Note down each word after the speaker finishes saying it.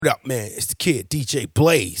What up, man? It's the kid, DJ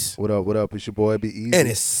Blaze. What up, what up? It's your boy, Be Easy. And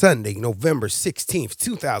it's Sunday, November 16th,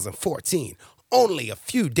 2014. Only a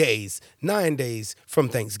few days, 9 days from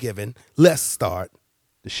Thanksgiving. Let's start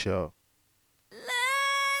the show.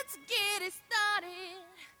 Let's get it started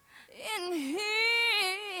in here.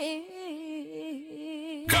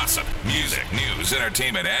 Gossip, music, news,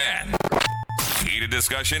 entertainment, and heated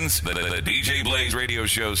discussions. The DJ Blaze radio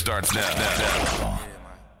show starts now.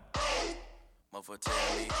 Motherfucker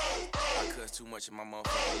tell me I cuss too much in my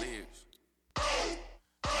motherfucking lyrics.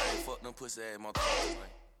 Man, fuck them pussy ass motherfuckers, man.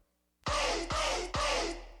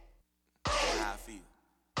 That's how I feel.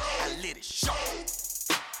 I let it show.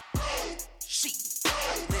 Shit, I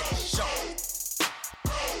let it show.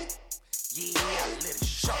 Yeah, I let it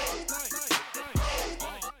show.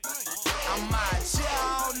 I'm out here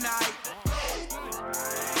all night.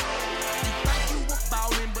 You think you were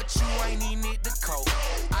ballin', but you ain't even hit the coat.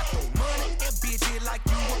 I throw money at bitches like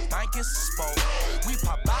you would think it's a sport. We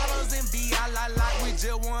pop bottles and be a lot like we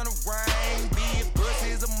just wanna rain. Be it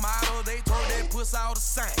pussy's a model, they turn that puss all the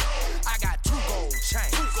same. I got 2 gold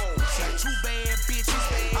chains, 2 bad bitches.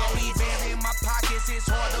 All these bands in my pockets, it's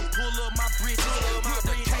hard to pull up my britches. Put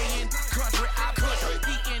the K in country, I put the B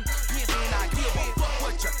in pimpin'. I give a fuck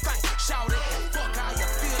what you think. Shout it and fuck how you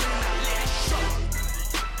feelin'. I let it show.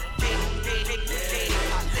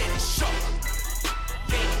 I let it show.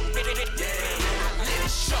 I let it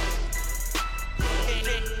show.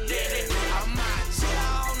 I'm out here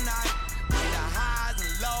all night with the highs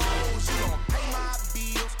and lows. You don't pay my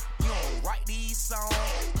bills, you don't write these songs,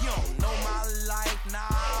 you don't know my life,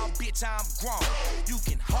 nah, bitch, I'm grown. You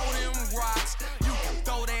can hold them rocks, you can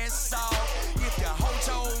throw that salt. If your hoe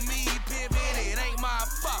told me pivot, it ain't my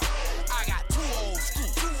fault. I got 2 old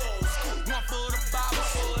schools, one for the Bible,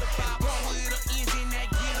 one with an engine that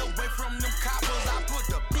get away from them coppers. I put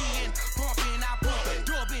the B in pumping, I put the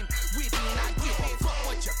dub in whipping. I give a fuck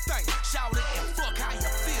what you think, shout it and fuck how you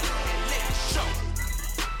feelin' and let it show.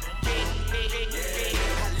 I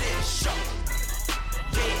let it show.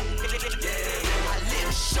 I let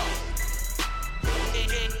it show.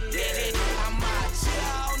 I'm out here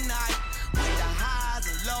all night with the highs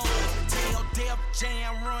and lows. Tell Def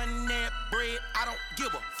Jam run that bread, I don't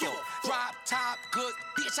give a fuck. Drop top good,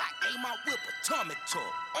 bitch, I gave my whip a tummy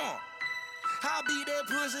tuck. I beat that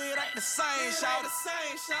pussy, it ain't the same, shout it.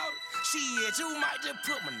 Shit, you might just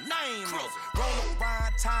put my name up. Roll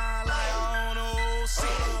around town like I don't know shit.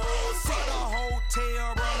 Fuck the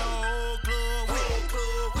hotel, run the whole club with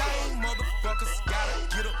lame motherfuckers gotta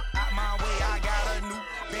get up out my way. I got a new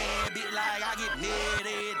band, bitch, like I get near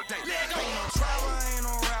every day. Ain't no travel, ain't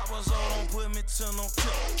no rapper, so don't put me to no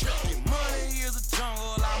killer. Get money is a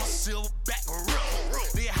jungle, I'm a silverback gorilla.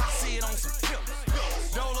 Be hot sit on some pillars.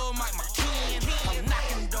 Dolo Mike, my kin, I'm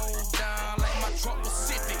knocking doors down like my truck was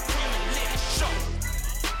sitting. Come and let it show.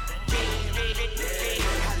 I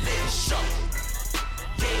let it show.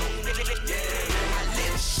 I let it show. I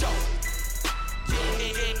let it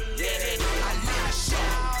show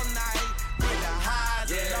all night with the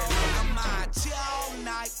highs and lows. I'm out here all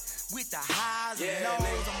night with the highs and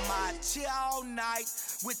lows. I'm out here all night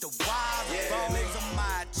with the wild bows. I'm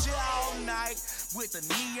out here all night with the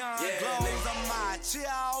neon glows. I'm out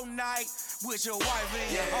here all night with your wife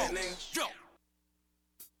and your hoe. Yo.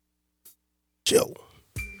 Joe.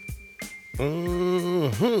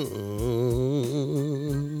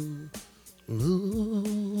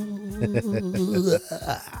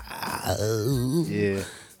 Yeah,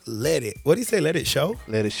 Let it. What do you say? Let it show?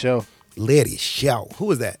 let it show. Let it show. Who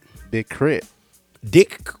was that? Big Crit.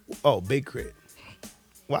 Dick. Oh, Big Crit.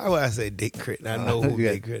 Why would I say Dick Crit? I know who you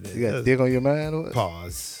Big Crit is. You got dick on your mind? Or what?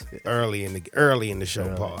 Pause. Early in the show.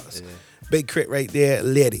 Early, Pause. yeah. Big Crit right there.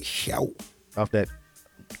 Let it show. Off that,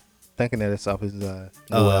 thinking that it's off his new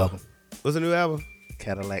album, What's the new album?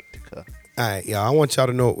 Cadillactica. All right, y'all. I want y'all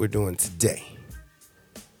to know what we're doing today.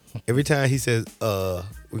 Every time he says we're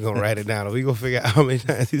gonna write it down. We're gonna figure out how many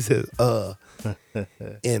times he says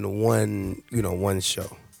in one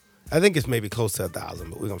show. I think it's maybe close to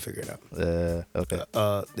 1,000, but we're gonna figure it out. Okay.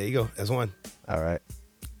 There you go. That's one. All right.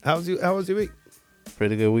 How was your week?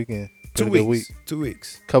 Pretty good weekend. 2 Pretty weeks. good week. 2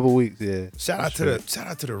 weeks. Couple weeks, yeah. Shout out to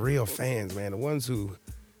the real fans, man. The ones who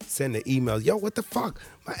send the emails. Yo, what the fuck?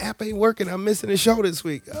 My app ain't working. I'm missing a show this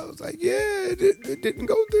week. I was like, yeah, it didn't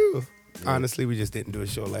go through. Yeah. Honestly, we just didn't do a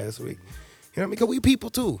show last week. You know what I mean? Because we people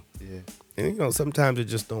too. Yeah. And sometimes it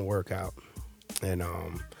just don't work out. And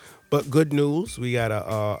but good news, we got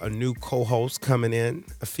a new co-host coming in,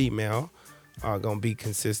 a female, gonna be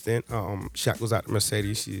consistent. Shout goes out to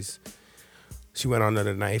Mercedes. She went under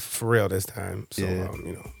the knife for real this time. So Yeah.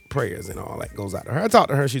 prayers and all that goes out to her. I talked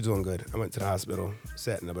to her. She's doing good. I went to the hospital,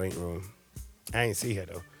 sat in the waiting room. I ain't see her,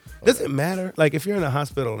 though. Does it matter? Like, if you're in the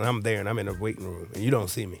hospital and I'm there and I'm in the waiting room and you don't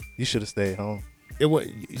see me. You should have stayed home. It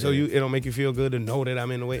don't make you feel good to know that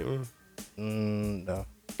I'm in the waiting room? No.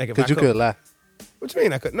 Like if Because you could lie. What you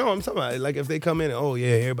mean I could? No, I'm talking about, like, if they come in and, oh, yeah,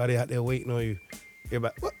 everybody out there waiting on you.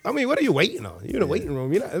 Everybody, what are you waiting on? You're in the waiting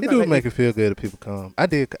room. It do make it feel good if people come. I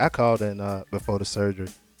called in before the surgery.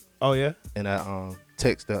 Oh, yeah? And I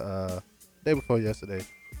texted day before yesterday.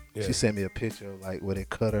 Yeah. She sent me a picture of, like, where they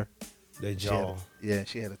cut her. Their jaw.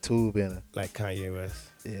 She had a tube in her. Like Kanye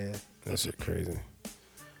West. Yeah. That shit crazy.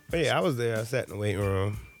 But yeah, I was there. I sat in the waiting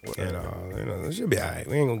room. And, she'll be all right.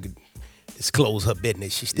 We ain't going to disclose her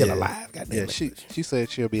business. She's still alive. Goddamn Yeah, it. she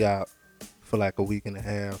said she'll be out for like a week and a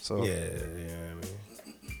half. So Yeah,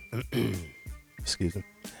 I mean. Excuse me.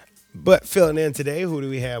 But filling in today, who do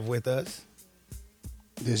we have with us?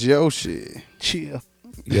 This Yoshi. Chill.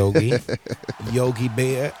 Yogi. Yogi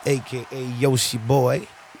Bear, a.k.a. Yoshi Boy.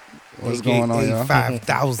 What's going on, y'all?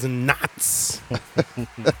 5,000 knots.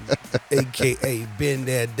 a.k.a. been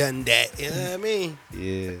there, done that. You know what I mean?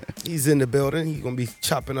 Yeah. He's in the building. He's going to be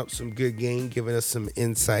chopping up some good game, giving us some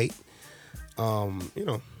insight.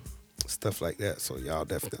 Stuff like that. So y'all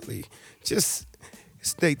definitely just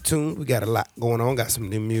stay tuned. We got a lot going on. Got some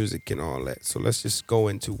new music and all that. So let's just go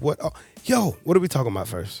into what are we talking about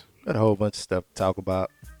first? Got a whole bunch of stuff to talk about.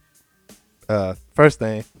 First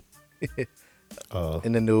thing,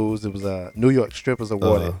 in the news, it was New York strippers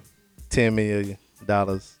awarded $10 million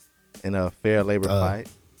in a fair labor fight.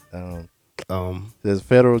 There's a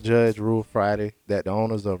federal judge ruled Friday that the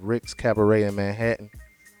owners of Rick's Cabaret in Manhattan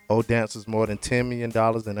owe dancers more than $10 million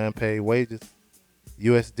in unpaid wages.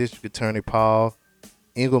 U.S. District Attorney Paul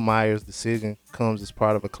Engelmeyer's decision comes as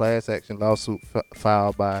part of a class action lawsuit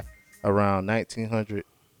filed by around 1,900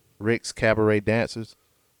 Rick's Cabaret dancers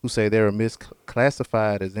who say they were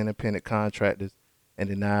misclassified as independent contractors and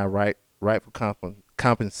denied rightful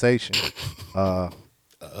compensation.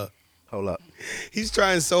 Hold up. He's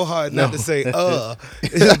trying so hard not to say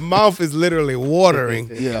His mouth is literally watering.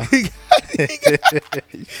 Yeah. He's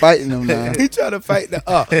fighting them now. He trying to fight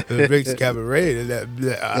the Rick's Cabaret.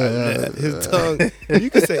 His tongue. You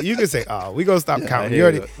can say, we gonna stop counting. You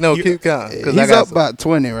already keep counting. He's up about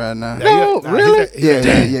 20 right now. No, really?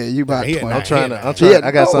 Yeah, you about 20. I'm trying.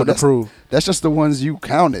 I got something to prove. That's just the ones you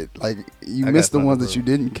counted. Like you missed the ones that you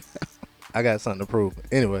didn't count. I got something to prove.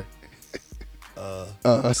 Anyway.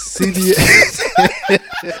 CBS.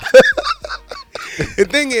 The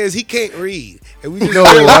thing is, he can't read, and we just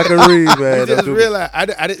I can read, man. We just realized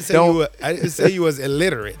I didn't say you was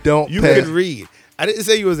illiterate. You could read. I didn't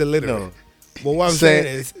say you was illiterate. No. Well, what I'm saying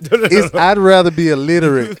is, I'd rather be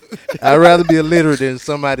illiterate. I'd rather be illiterate than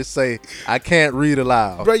somebody say I can't read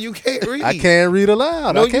aloud. Bro, you can't read. I can't read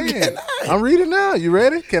aloud. No, I can. you cannot. I'm reading now. You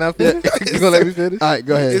ready? Can I finish? You gonna let me finish? All right,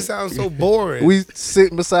 go ahead. It sounds so boring. We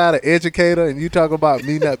sitting beside an educator, and you talk about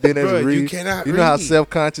me not being able to read. You cannot You know how read.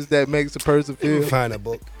 self-conscious that makes a person feel. Find a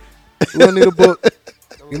book. You don't need a book.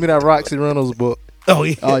 Give me that Roxy Reynolds book. Oh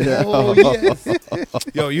yeah. Oh, yeah. Oh yes.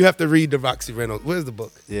 Yo, you have to read the Roxy Reynolds. Where's the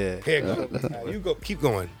book? Yeah. Here you go. All right, you go. Keep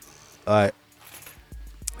going. All right.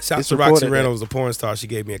 Shout out It's to Roxy reported that- Reynolds, a porn star. She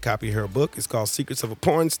gave me a copy of her book. It's called Secrets of a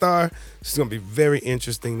Porn Star. It's going to be very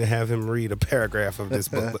interesting to have him read a paragraph of this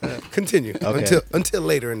book. But continue until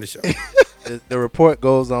later in the show. The report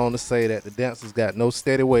goes on to say that the dancers got no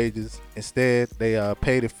steady wages. Instead, they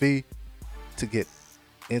paid a fee to get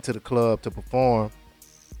into the club to perform,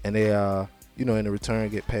 and they in the return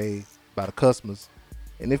get paid by the customers.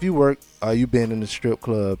 And if you work or you been in the strip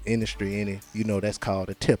club industry, that's called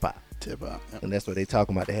a tip out. Tip out. Yep. And that's what they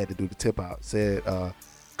talking about. They had to do the tip out. Said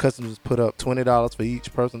customers put up $20 for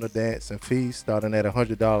each person to dance, and fees starting at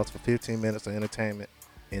 $100 for 15 minutes of entertainment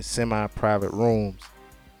in semi-private rooms.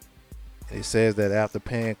 And it says that after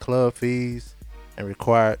paying club fees and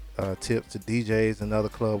required tips to DJs and other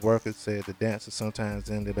club workers, said the dancers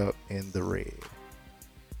sometimes ended up in the red.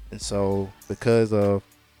 And so because of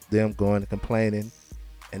them going and complaining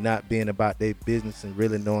and not being about their business and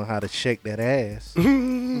really knowing how to shake that ass,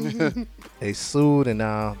 they sued, and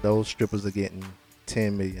now those strippers are getting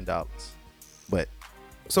 $10 million. But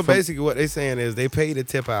So basically what they saying is they paid the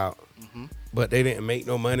tip out, but they didn't make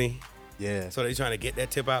no money. yeah, So they trying to get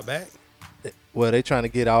that tip out back? well, they trying to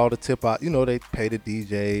get all the tip out. They pay the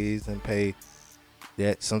DJs and pay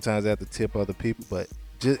that. Sometimes they have to tip other people, but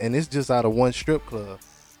it's just out of one strip club.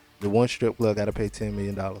 The one strip club got to pay $10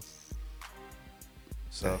 million.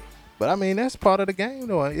 So, but I mean, that's part of the game,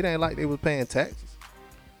 though. It ain't like they was paying taxes.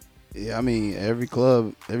 Yeah, I mean, every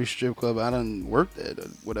strip club I done worked at or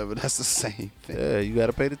whatever, that's the same thing. Yeah, you got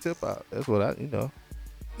to pay the tip out. That's what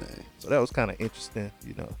So that was kind of interesting,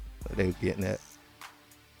 you know, what they were getting at.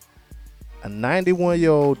 A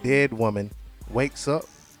 91-year-old dead woman wakes up.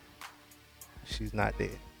 She's not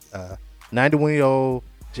dead. 91-year-old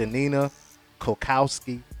Janina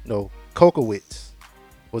Kokowicz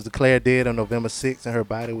was declared dead on November 6th, and her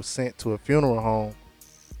body was sent to a funeral home.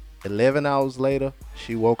 11 hours later,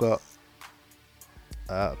 she woke up.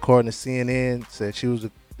 According to CNN, said she was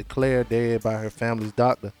declared dead by her family's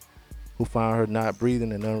doctor, who found her not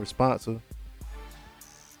breathing and unresponsive.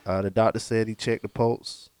 The doctor said he checked the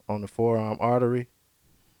pulse on the forearm artery,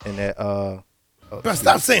 and that Bro,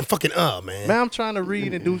 stop saying fucking man. man, I'm trying to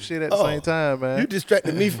read and do shit at the same time, man. You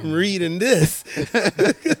distracted me from reading this.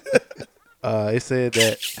 It said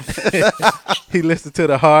that he listened to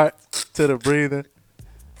the heart, to the breathing.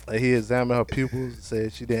 He examined her pupils and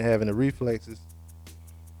said she didn't have any reflexes.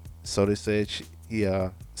 So they said he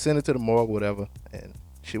sent her to the morgue, whatever, and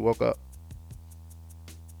she woke up.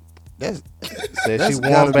 That's Said she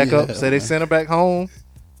warmed back up. Said they sent her back home.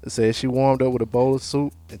 Said she warmed up with a bowl of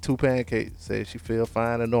soup and 2 pancakes. Said she feel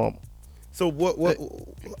fine and normal. So what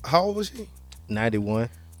how old was she? 91.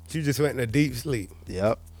 She just went in a deep sleep.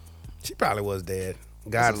 Yep. She probably was dead.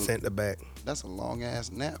 God sent her back. That's a long ass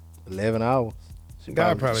nap. 11 hours. She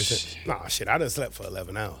God probably said, nah, shit, I done slept for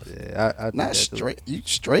 11 hours. Yeah, I did Not that too. straight. You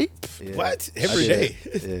straight? Yeah. What? I Every did day?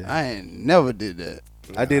 it. Yeah. I ain't never did that.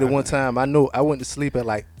 I did it one time. I know I went to sleep at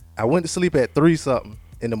I went to sleep at 3 something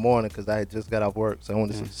in the morning because I had just got off work. So I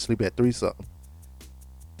went to sleep at 3 something.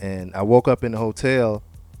 And I woke up in the hotel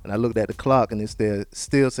and I looked at the clock and it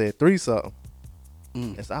still said 3 something.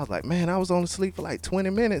 And so I was like, man, I was only asleep for like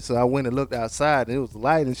 20 minutes. So I went and looked outside and it was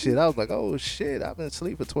light and shit. I was like, oh shit, I've been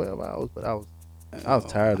asleep for 12 hours. But I was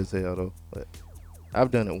tired as hell though. But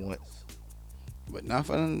I've done it once. But not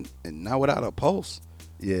without a pulse.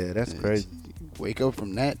 Yeah, that's crazy. You wake up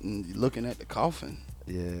from that and you're looking at the coffin.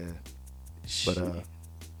 Yeah. Shit. But at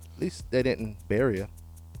least they didn't bury her.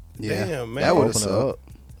 Yeah, Damn, man. that would have Open her sucked.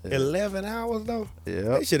 Yeah. 11 hours though?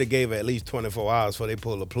 Yeah. They should have gave her at least 24 hours before they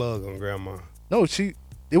pull a plug on grandma. No,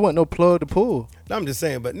 there wasn't no plug to pull. No, I'm just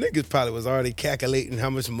saying, but niggas probably was already calculating how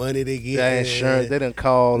much money they get. That insurance, they didn't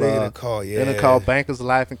call. They didn't call, They didn't call Bankers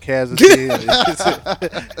Life and Casualty.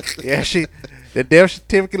 Yeah, the death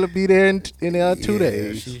certificate will be there in 2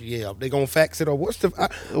 days. Yeah, they gonna fax it or what's the?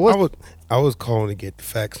 I was calling to get the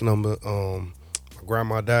fax number. My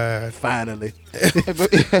grandma died, Finally,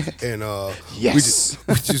 and Yes.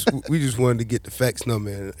 we just wanted to get the fax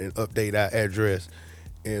number and update our address,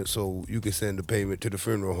 and so you can send the payment to the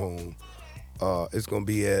funeral home. It's gonna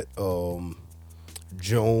be at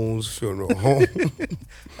Jones Funeral Home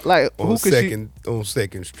like on who could on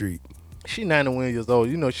 2nd Street. she 91 years old.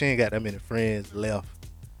 You know she ain't got that many friends left.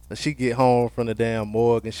 But she get home from the damn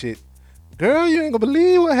morgue and shit. Girl, you ain't gonna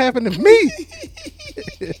believe what happened to me.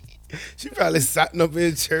 She probably sitting up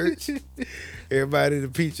in church. Everybody in the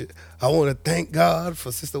picture. I want to thank God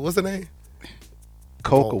for Sister, what's her name?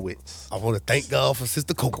 Kokowicz. I want to thank God for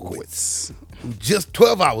Sister Kokowicz, who just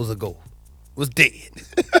 12 hours ago was dead.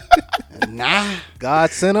 Nah. God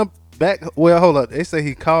sent her back. Well, hold up. They say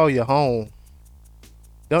he called you home.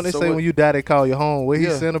 Don't they So say what- when you die they call you home? Where he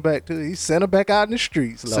Yeah. sent her back to? He sent her back out in the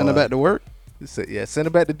streets. Send her back to work. He said, yeah, send her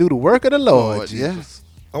back to do the work of the Lord. Lord, yeah. Jesus.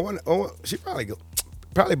 She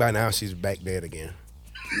probably by now she's back dead again.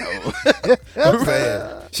 No. I'm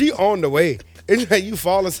saying, she on the way. It's like you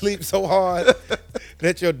fall asleep so hard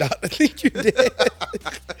that your doctor think you're dead.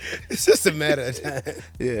 It's just a matter of time.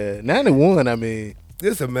 Yeah, 91. I mean,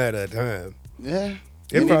 It's a matter of time. Yeah.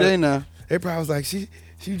 It Any probably- day now. They probably was like, she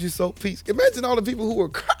just so peace. Imagine all the people who were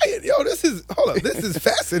crying. Yo, this is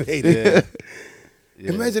fascinating. yeah.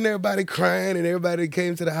 Yeah. Imagine everybody crying and everybody that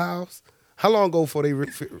came to the house. How long ago before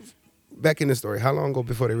back in the story, how long ago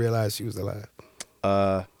before they realized she was alive?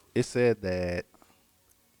 It said that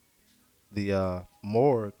the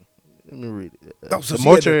morgue. Let me read it. Oh, so The she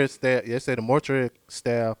had mortuary staff. Yeah, it said the mortuary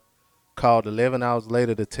staff called 11 hours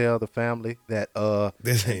later to tell the family that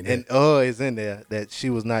This ain't and it. is in there, that she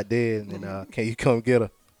was not dead, and can you come get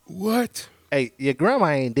her? What? Hey, your grandma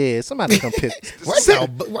ain't dead. Somebody come pick. Why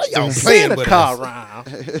y'all Send playing a with car us? around.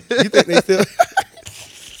 You think they still?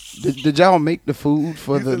 Did y'all make the food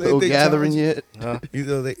for You the feel like little they gathering charge- yet? You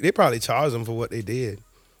know they probably charged them for what they did.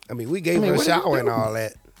 I mean, we gave her a what did we shower and do? all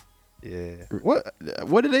that. Yeah.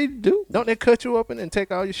 What did they do? Don't they cut you up and then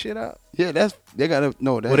take all your shit out? Yeah, they gotta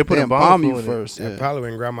no. Well, they put they a bomb embalm you fluid in. first. And Yeah. probably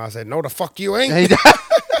when grandma said, "No, the fuck you ain't." Hey,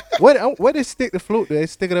 Where they stick the flute? Do they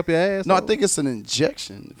stick it up your ass? no, I think it's an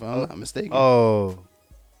injection. If I'm not mistaken. Oh,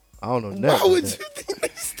 I don't know Why nothing. would you think they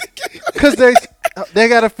stick it? Because they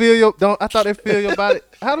gotta feel your. I thought they feel your body.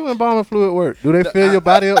 How do embalming fluid work? Do they fill your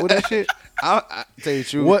body up with that shit? I tell you the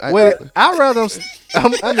truth. What? I'd rather. I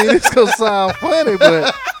mean, it's gonna sound funny,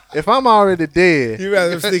 but if I'm already dead, You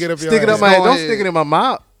rather stick it up your stick it up ass. my head. Go Don't ahead. stick it in my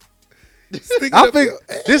mouth. Stick it I up think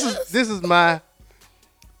your- this is my.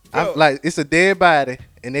 I'm like it's a dead body,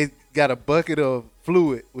 and they got a bucket of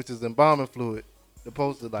fluid, which is embalming fluid,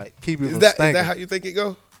 supposed to like keep it Is from that stinking. how you think it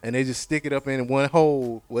go? And they just stick it up in one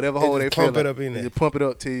hole, whatever They hole they just pump fill it up in and there. You pump it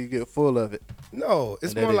up till you get full of it. No,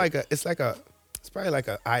 it's And that more it- like it's probably like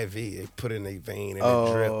a IV. They put in a vein and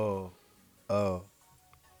it drip. Oh.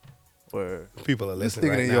 Word. People are listening sticking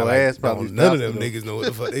right in now. your like, ass probably none of stops them them. niggas know what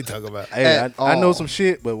the fuck they talk about. Hey, At I know all. some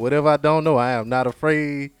shit, but whatever I don't know, I am not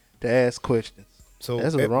afraid to ask questions. So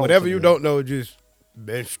That's what's wrong whatever with you me. don't know, just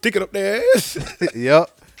man, stick it up their ass. Yep.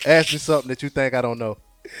 Ask me something that you think I don't know.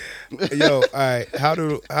 Yo, all right. How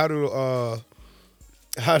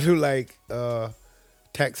do like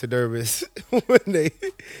taxidermists when they,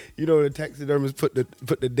 the taxidermists put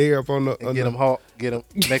the deer up on the And get them hard, make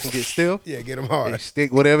them get still. yeah, get them They hard.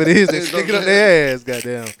 stick whatever it is, they stick it up their ass,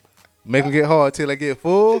 goddamn. Make them get hard till they get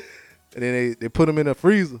full, and then they put them in a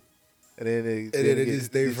freezer, and then they just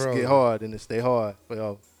stay frozen. get hard, and they stay hard for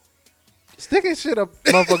y'all. Sticking shit up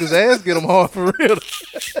motherfuckers' ass get them hard for real.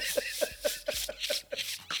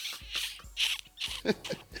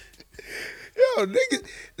 Yo,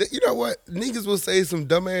 niggas, you know what? Niggas will say some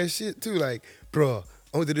dumbass shit too, like, bruh,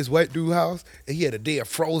 I went to this white dude's house and he had a deer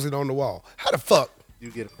frozen on the wall. How the fuck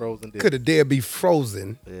You get a frozen dick. could a deer be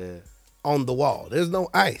frozen Yeah. on the wall? There's no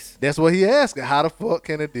ice. That's what he asking. How the fuck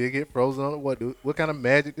can a deer get frozen on it? What kind of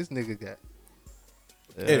magic this nigga got?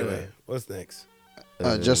 Anyway, what's next?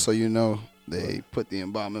 Just so you know, they put the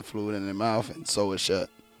embalming fluid in their mouth and sew it shut.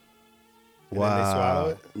 And then they swallow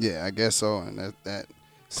it? Yeah, I guess so. And that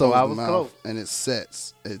So close I the was mouth, close. and it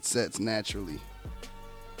sets naturally.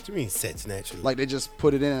 What do you mean sets naturally? Like they just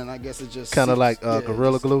put it in, and I guess it just Kind of seeps. like Yeah,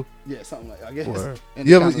 Gorilla just- Glue. Yeah, something like I guess. Word. And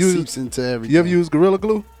You it ever kinda use- seeps into everything. You ever use Gorilla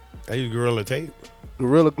Glue? I use Gorilla Tape.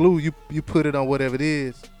 Gorilla Glue, you put it on whatever it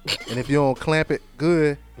is, and if you don't clamp it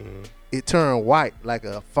good, it turn white like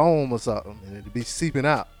a foam or something, and it'll be seeping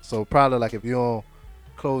out. So probably like if you don't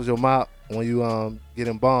close your mouth when you get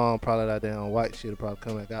embalmed, probably that damn white shit will probably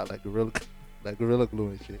come back out like Gorilla Glue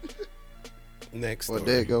and shit. Next Well,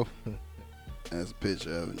 story. there you go. That's a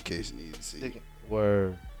picture of it in case you need to see.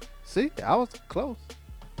 Word. See, I was close.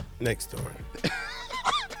 Next story.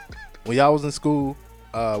 When y'all was in school,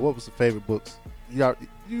 what was the favorite books?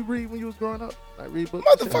 You read when you was growing up? Like read books?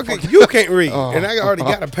 Motherfucker, you can't read. Oh. And I already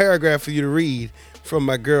got a paragraph for you to read from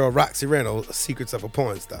my girl Roxy Reynolds, Secrets of a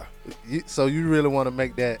Porn Star. So you really want to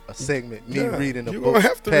make that a segment? Me Nah, reading a you're book. gonna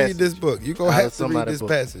have to read passage. this book. You're gonna Out of have to read somebody's this book.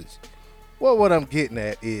 passage. Well, what I'm getting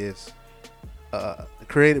at is the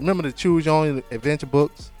creative. Remember the choose your own adventure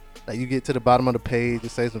books? Like you get to the bottom of the page, it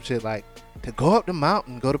say some shit like to go up the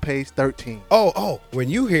mountain, go to page 13. Oh, when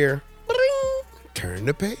you hear bring, turn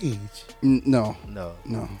the page. No, No,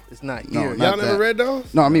 no, it's not No, here. not Y'all never that. read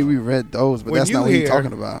those? no. I mean, we read those, but When that's you not what hear- he's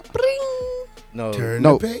talking about. No, Turn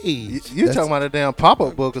No. the you, page. you That's- talking about a damn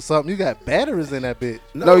pop-up book or something? You got batteries in that bitch.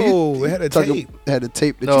 No, you it had a talking- tape. Had a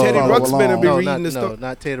tape that No. you Teddy follow Ruxpin along. would be No, reading not, the story.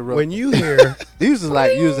 Not Teddy Ruxpin. When you hear, These is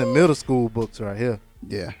like using middle school books right here.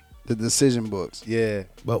 Yeah, the decision books. Yeah,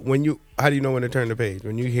 but when you, how do you know when to turn the page?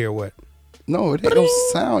 When you hear what? No, it ain't no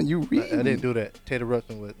sound. You read. I didn't do that. Teddy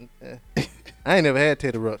Ruxpin was. I ain't never had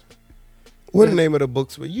Teddy Ruxpin. What the name of the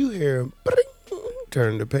books where you hear bring,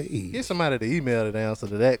 turn the page? Get somebody to email the answer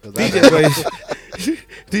to that because DJ Blaze,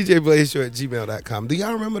 DJ Blaze Show at gmail.com. Do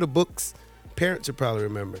y'all remember the books? Parents should probably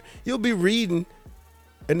remember. You'll be reading,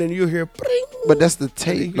 and then you'll hear bring. But that's the And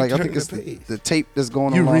then tape. you Like I turn think it's the page. the tape that's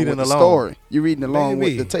going You along reading with the along. story. You reading along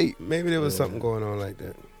Maybe. with the tape. Maybe there was something going on like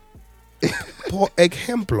that. Por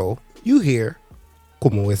ejemplo, you hear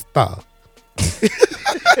 ¿Cómo está?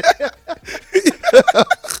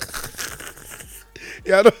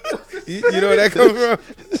 Y'all know, you know where that come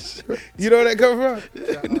from? You know where that come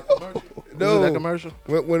from? No. that No. commercial?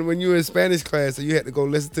 When you were in Spanish class and you had to go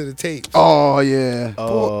listen to the tape. Oh yeah.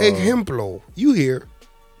 Por ejemplo, you hear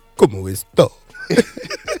 ¿Cómo está?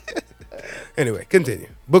 Anyway, continue.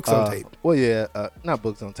 Books on tape. Well, yeah, not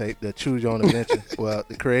books on tape. The Choose Your Own Adventure. Well,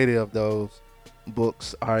 the creator of those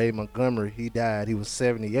books, R.A. Montgomery, he died. He was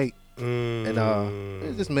 78. And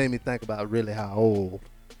it just made me think about really how old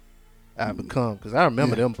I've become. Because I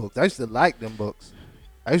remember them books. I used to like them books.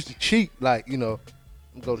 I used to cheat, like, I'm going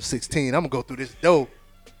to go to 16. I'm going to go through this door.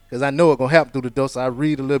 Because I know what's going to happen through the door. So I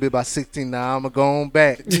read a little bit about 16. Now I'm going to go on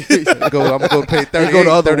back. I'm going to go to page 38. Go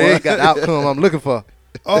the other 38 one. got the outcome I'm looking for.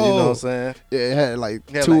 You know what I'm saying? Yeah, it had like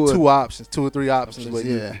It had two. like two options, 2 or 3 options. Where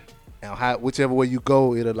yeah. Whichever way you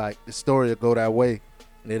go, it'll like the story will go that way.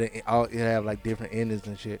 And it have like different endings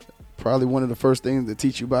and shit. Probably one of the first things to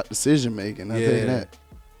teach you about decision making. I tell you that.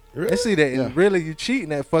 And see that, and really you cheating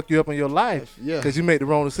that fuck you up in your life. Yeah. Because you make the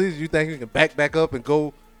wrong decision. You think you can back up and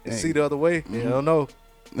go and see the other way. You don't know.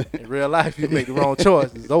 In real life, you make the wrong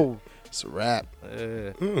choice. It's over. It's a wrap.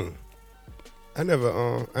 I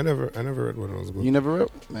never read one of those books. You never read?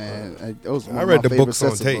 Man, those are one I of read my the favorite books on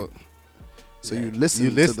sets of tape. books. So you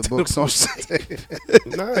listen to the books on tape.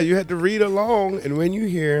 Nah, you had to read along, and when you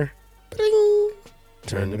hear, bling,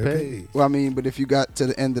 turn the page. Well, I mean, but if you got to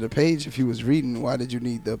the end of the page, if you was reading, why did you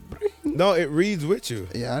need the bring? No, it reads with you,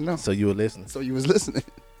 Yeah, I know. So you were listening. So you was listening.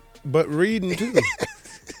 but reading too.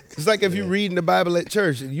 It's like if you reading the Bible at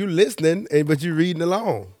church, you listening, but you reading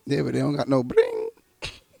along. Yeah, but they don't got no bring.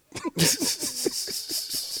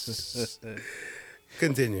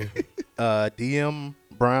 Continue. DM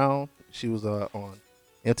Brown, she was on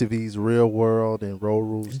MTV's Real World and Road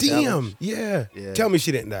Rules Challenge. Yeah. Yeah. Tell me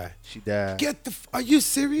she didn't die. She died. Are you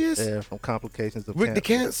serious? Yeah, from complications of With the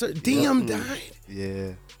cancer. cancer? DM died?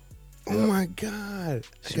 Yeah. Oh my God.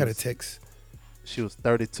 I got a text. She was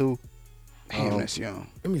 32. Damn, that's young.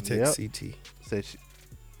 Let me text Yep. CT. Said she.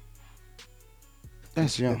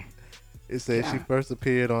 That's young. It said she first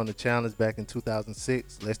appeared on the challenge back in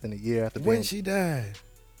 2006, less than a year after When being she died?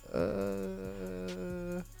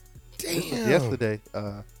 Damn. yesterday.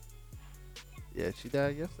 Yeah, she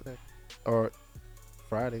died yesterday or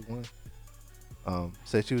Friday one.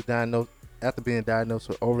 Said she was diagnosed after being diagnosed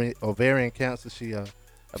with ovarian cancer. She She had to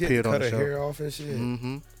appeared on cut the her show. hair off and shit.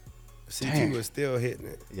 Mm-hmm. CT Damn. was still hitting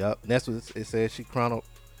it. Yep. And that's what it said. She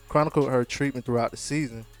chronicled her treatment throughout the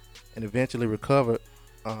season and eventually recovered.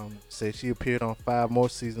 Said she appeared on 5 more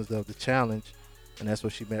seasons of the challenge, and that's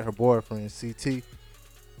where she met her boyfriend, CT.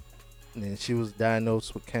 And then she was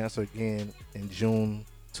diagnosed with cancer again in June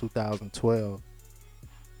 2012.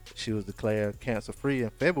 She was declared cancer-free in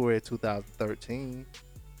February 2013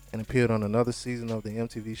 and appeared on another season of the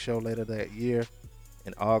MTV show later that year.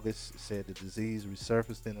 In August, it said the disease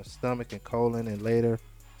resurfaced in her stomach and colon and later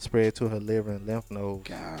spread to her liver and lymph nodes.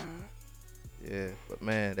 God. Yeah, but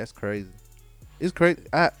man, that's crazy. It's crazy.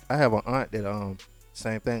 I have an aunt that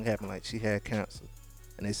same thing happened. Like she had cancer,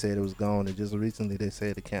 and they said it was gone. And just recently they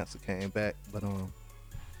said the cancer came back. But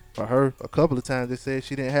for her, a couple of times they said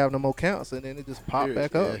she didn't have no more cancer, and then it just popped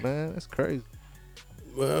back up. Man, that's crazy.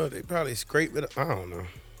 Well, they probably scraped it. I don't know.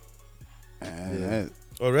 Man,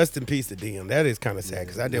 Well, rest in peace to DM. That is kind of sad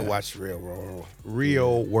because I didn't watch Real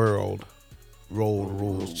World Road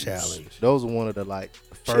Rules Challenge. Those were one of the like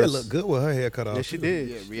She first. looked good with her hair cut off. Yeah, she too. did.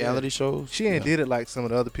 yeah, reality shows. She ain't did it like some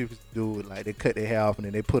of the other people do. Like they cut their hair off and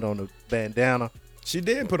then they put on the bandana. She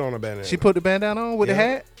did put on a bandana. She put the bandana on with the Yeah.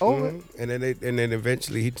 hat over it. Mhm. And then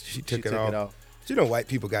eventually she took it off. You know, white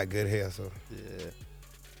people got good hair, so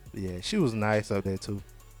Yeah, she was nice up there too.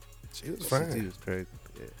 she was She fine. was crazy.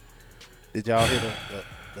 Yeah. Did y'all hear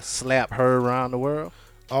the slap her around the world?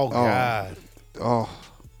 Oh God. Oh,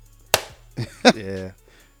 Yeah.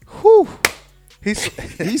 whew. He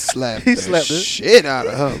He slapped He the slapped it. shit out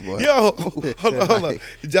of her, boy. Yo, hold on.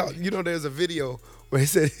 Y'all, you know, there's a video where he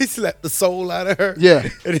said he slapped the soul out of her. Yeah.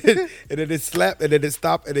 and then it slapped, and then it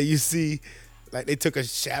stopped, and then you see, like they took a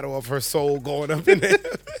shadow of her soul going up in there.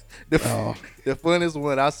 The funniest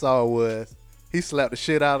one I saw was he slapped the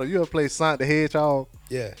shit out of. You ever play Sonic the Hedgehog?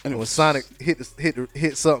 Yeah. And when Sonic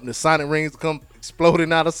hit something, the Sonic rings come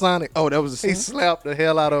exploding out of Sonic. Oh, that was a He scene? slapped the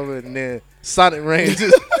hell out of it, and then Sonic rings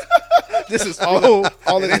just explode.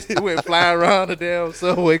 All of this went flying around the damn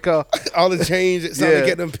subway car. All the change that Sonic Yeah.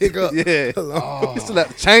 get them pick up. Yeah. Oh. He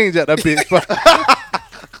slapped the change out that bitch.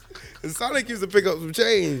 And Sonic used to pick up some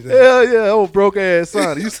change. Hell yeah, old broke ass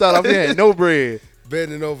Sonic. You start off here, had no bread.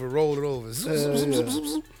 Bending over, rolling over.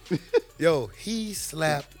 Yo, he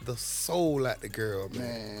slapped the soul out the girl,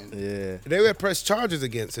 man. Man. Yeah. They would press charges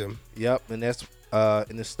against him. Yep, and that's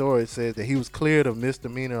in the story it says that he was cleared of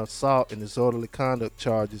misdemeanor assault and disorderly conduct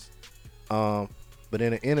charges. But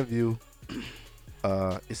in an interview,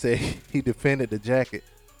 it said he defended the jacket,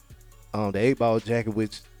 the 8-ball jacket,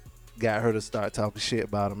 which got her to start talking shit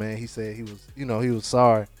about him. Man, he said he was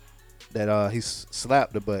sorry that he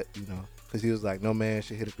slapped her, but because he was like, no man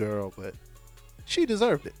should hit a girl, but she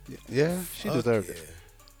deserved it. Yeah. She deserved it.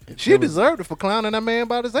 She deserved it for clowning that man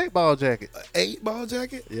about his 8-ball jacket. 8-ball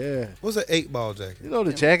jacket? Yeah. What's an 8-ball jacket? You know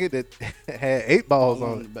the jacket that had 8 balls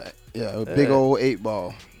on it. back. Yeah, a big old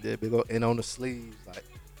 8-ball. Yeah, big old, and on the sleeves, like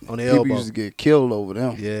on the People elbow. used to get killed over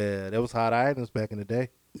them. Yeah, that was hot items back in the day.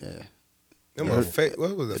 Yeah. Them Yeah. were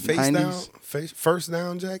what was it? The Face 90s? down? First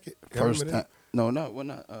down jacket? Y'all First remember time. No, we're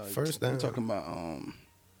not. First We're down. talking about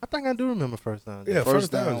I think I do remember first time. Yeah, first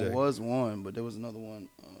first down down jacket. was one, but there was another one.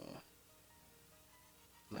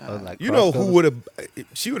 Like You know cross who would have?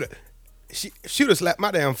 She would have. She would have slapped my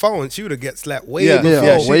damn phone. She would have get slapped way Yeah, before.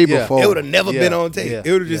 Yeah, she- way yeah. before. It would have never Yeah, been on tape. yeah. It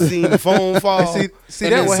would have just seen the phone fall. See and that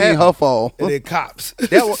then what see happened? her fall. And then cops.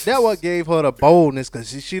 That what gave her the boldness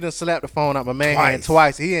because she done slapped the phone out my man hand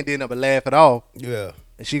twice. He ain't did nothing but laugh at all. Yeah.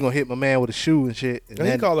 And she gonna hit my man with a shoe and shit. And And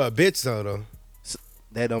he that, called her a bitch, though.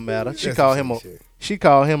 that don't matter. She That's called some him shit. she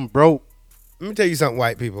called him broke Let me tell you something,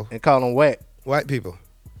 white people. and called him whack. White people.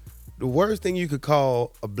 The worst thing you could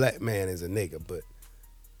call a black man is a nigga, but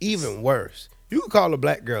even worse, you could call a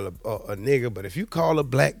black girl a nigga, but if you call a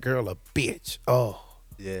black girl a bitch, oh,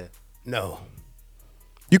 Yeah. no.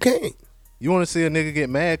 You can't. You want to see a nigga get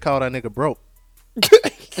mad? Call that nigga broke.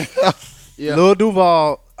 Yeah. Lil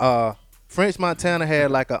Duval, French Montana had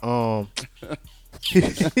like a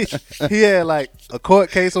he had like a court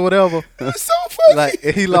case or whatever. It's so funny. Like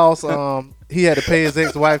he lost he had to pay his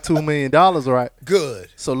ex-wife $2 million, right? Good.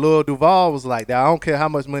 So Lil Duval was like, I don't care how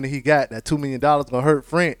much money he got, that $2 million gonna hurt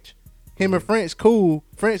French. Him and French cool.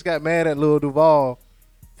 French got mad at Lil Duval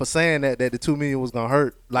for saying that the $2 million was gonna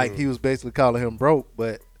hurt. Like he was basically calling him broke,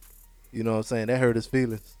 but you know what I'm saying, that hurt his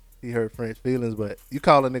feelings. He hurt French feelings, but you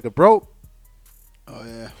call a nigga broke, Oh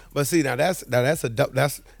yeah. But see, that's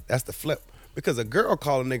the flip. Because a girl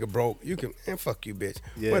call a nigga broke, you can, man, fuck you, bitch.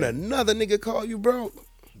 Yeah. When another nigga call you broke,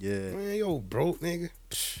 yeah. man, yo, broke nigga.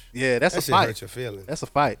 Psh, Yeah, that's that a shit fight. hurt your feelings. That's a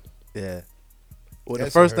fight. Yeah. Well, the That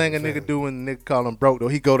shit first hurt thing a your nigga feelings. do when the nigga call him broke, though,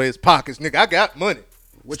 he go to his pockets. Nigga, I got money.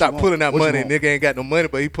 What Stop you want? pulling out What you money. want? Nigga ain't got no money,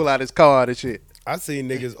 but he pull out his card and shit. I seen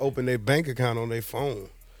niggas open their bank account on their phone.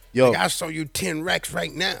 Yo, Like, I show you 10 racks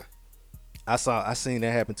right now. I seen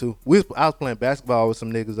that happen too. I was playing basketball with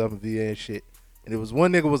some niggas up in VA and shit, and it was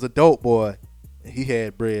one nigga was a dope boy, and he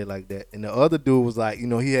had bread like that, and the other dude was like, you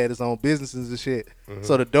know, he had his own businesses and shit.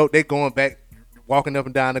 So the dope, they going back, walking up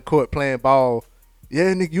and down the court playing ball.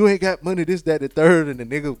 Yeah, nigga, you ain't got money, this, that, the third, and the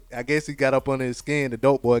nigga, I guess he got up under his skin. The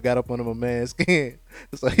dope boy got up under my man's skin,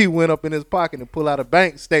 so he went up in his pocket and pulled out a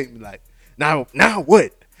bank statement like, now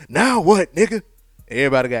what? Now what, nigga?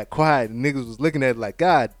 Everybody got quiet and niggas was looking at it like,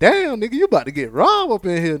 God damn, nigga, you about to get robbed up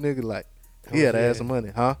in here, nigga. Like, he had to much add you some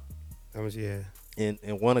money, huh? How much you had? In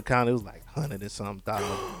one account, it was like $100 and something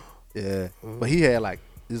dollars. Yeah. But he had like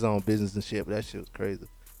his own business and shit, but that shit was crazy.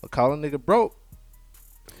 But calling nigga broke,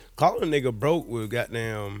 Calling a nigga broke will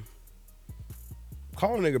goddamn.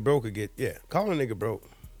 Calling a nigga broke could get, yeah. Calling a nigga broke.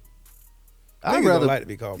 I'd Niggas rather don't like to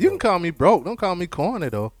be called You can broke. call me broke. Don't call me corny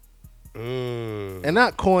though. And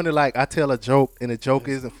not corny like I tell a joke and the joke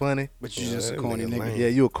isn't funny. But you Yeah, just a that corny nigga nigga. lame. Yeah,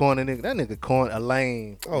 you a corny nigga. That nigga corny, a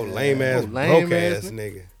lame. Oh, lame ass, lame broke ass ass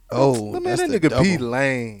nigga. Oh, Man, that's that the nigga be double.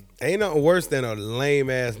 lame. Ain't nothing worse than a lame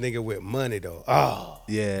ass nigga with money though. Oh,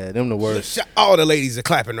 Yeah, them the worst. all the ladies are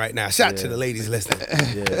clapping right now. Shout to the ladies listening.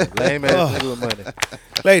 Yeah, lame ass nigga with money.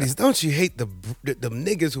 Ladies, don't you hate the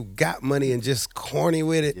niggas who got money and just corny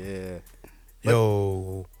with it? Yeah.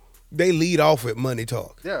 Yo, they lead off with money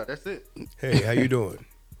talk. Yeah, that's it. Hey, how you doing?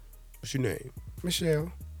 What's your name?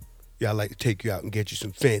 Michelle. Yeah, I'd like to take you out and get you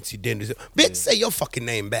some fancy dinners. Bitch, say your fucking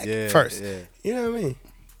name back Yeah, first. yeah. You know what I mean?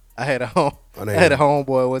 I had a My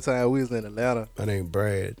homeboy one time. We was in Atlanta. My name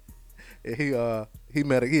Brad. And he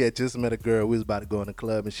had just met a girl. We was about to go in the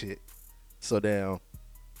club and shit. So damn,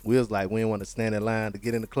 we was like, we didn't want to stand in line to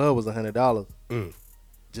get in the club was $100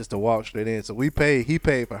 just to walk straight in. So we paid. He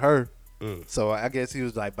paid for her. So I guess he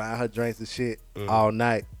was like buying her drinks and shit all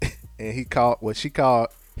night. And he called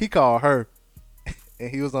her,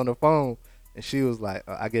 and he was on the phone. And she was like,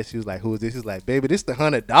 I guess she was like, who is this? She's like, baby, this the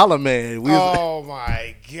 $100 man. We was Oh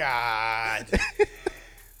my God.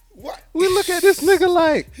 What? we look at this nigga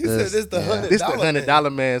like, He said this the $100 this the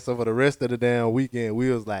 $100 man. So for the rest of the damn weekend,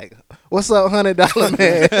 we was like, what's up, $100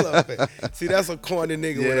 man? See, that's a corny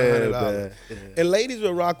nigga Yeah, with $100. man. Yeah. And ladies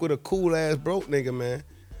will rock with a cool ass broke nigga, man.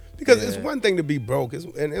 Because it's one thing to be broke, and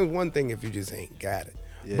it's one thing if you just ain't got it.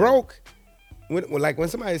 Yeah. Broke, when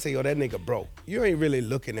somebody say, "Yo, that nigga broke," you ain't really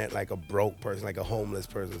looking at like a broke person, like a homeless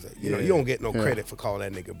person. You know, you don't get no credit for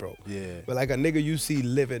calling that nigga broke. Yeah. But like a nigga you see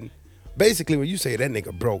living, basically when you say that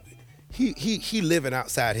nigga broke, he living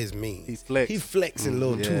outside his means. He flex. He flexing a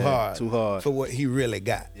little Yeah, too too hard. for what he really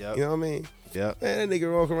got. Yep. You know what I mean? Yep. Man, that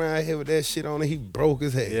nigga walking around here with that shit on it, he broke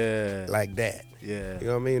his head. Yeah. Like that. Yeah. You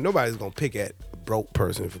know what I mean? Nobody's gonna pick at a broke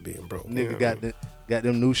person for being broke. You know Nigga what I mean? got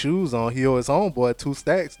them new shoes on. He owe his homeboy 2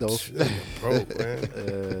 stacks though. That nigga broke,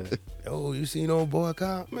 man. Yo, you seen old boy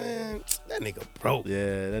cop, man? That nigga broke.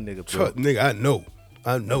 Yeah, that nigga Trust, broke. nigga, I know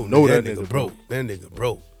Know that that nigga nigga broke. That nigga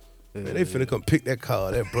broke. Man, they finna come pick that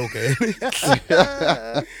car, that broke ass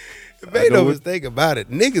nigga. If ain't no mistake about it,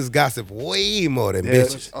 niggas gossip way more than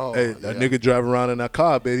bitches. Oh, Hey, that nigga driving around in that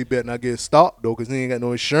car, bet he better not get stopped though, cause he ain't got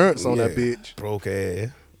no insurance on that Yeah, bitch. Broke ass.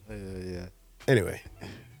 Yeah. Anyway,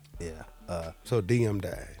 Yeah. so DM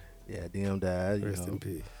died. Yeah, DM died. Rest in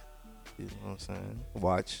peace. You know what I'm saying?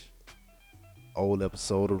 Watch old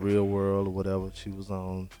episode of Real World or whatever she was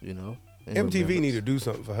on, you know. in MTV remembrance. need to do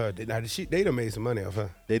something for her. Now, they done made some money off her.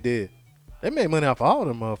 They did. They made money off all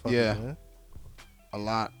them motherfuckers, Yeah. man. A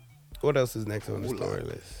lot. What else is next on the Ooh, story Lord.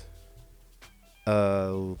 list?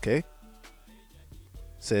 Okay.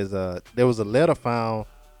 Says there was a letter found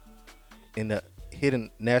in the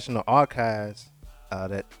hidden National Archives.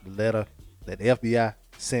 That letter that the FBI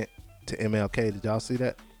sent to MLK. Did y'all see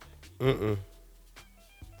that? Mm-mm.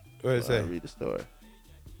 What did it say? Read the story.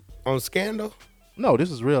 On Scandal? No,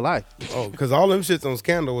 this is real life. Oh, because all them shits on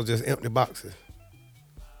Scandal was just empty boxes.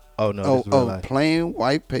 Oh no, Oh, this is real life. plain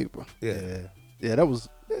white paper. Yeah, that was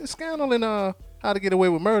Scandal and How to Get Away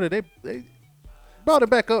with Murder. They brought it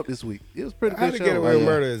back up this week. It was pretty How good to show. Get Away with Yeah.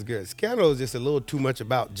 Murder is good. Scandal is just a little too much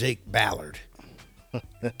about Jake Ballard.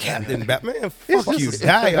 Captain Ballard. Man, It's fuck just you.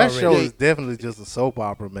 Die that already. show is definitely just a soap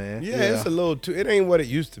opera, man. Yeah, it's a little too. It ain't what it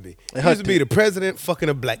used to be. It Her used to be the president fucking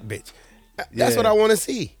a black bitch. That's Yeah. what I want to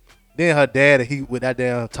see. Then her dad, he with that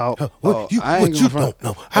damn talk. What you, I ain't what you gonna don't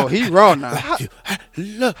know. Oh, he raw now. I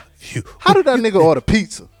love you. How did that nigga order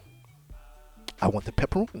pizza? I want the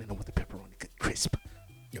pepperoni and I want the pepperoni crisp.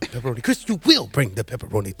 Yo, pepperoni, Chris, you will bring the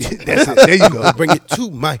pepperoni. That's it. There you go. Bring it to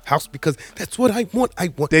my house because that's what I want. I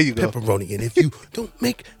want There you go. pepperoni. And if you don't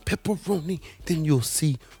make pepperoni, then you'll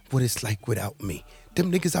see what it's like without me. Them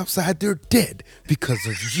niggas outside, they're dead because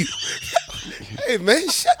of you. Hey, man,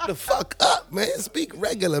 shut the fuck up, man. Speak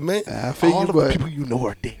regular, man. I feel All you, of the but people you know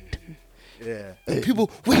are dead. Yeah. The people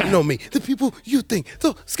waiting on me, the people you think,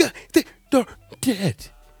 those guys, they're dead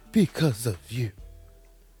because of you.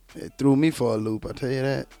 it threw me for a loop. I tell you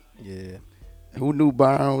that. Yeah. Who knew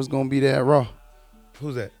Byron was gonna be that raw?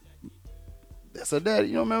 Who's that? That's her daddy.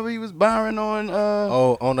 You don't remember he was Byron on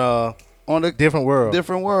Oh, on the Different World.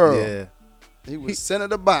 different world. Yeah. He was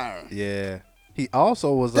Senator Byron. Yeah. He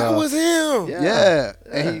also was. That was him. Yeah.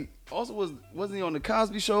 And he also wasn't he on the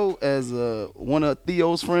Cosby Show as one of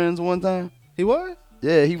Theo's friends one time? He was.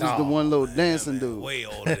 Yeah, he was the Oh, one little dancing dude. Way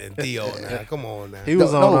older than Theo now. Come on now. He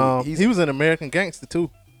was No, on. he's- He was an American Gangster too,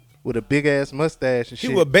 with a big ass mustache and He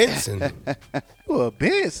shit. was Benson. He was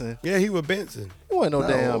Benson. Yeah, he was Benson. He wasn't no, No,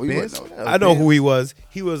 damn he wasn't Benson. no- That was I know Benson. who he was.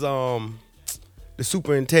 He was the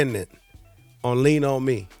superintendent on Lean on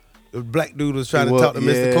Me. The black dude was trying He to talk to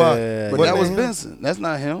was- Mr. yeah. Clark. But Wasn't that was him? Benson. That's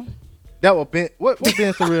not him. That was Ben. What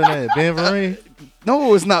Benson's real name? Ben Vereen.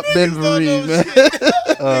 No, it's not Ben Vereen, man.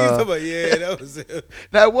 Niggas talking about, yeah, that was him.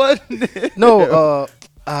 That wasn't it. No.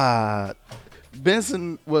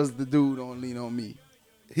 Benson was the dude on Lean on Me.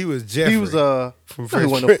 He was Jeffrey. He was From no, he Fresh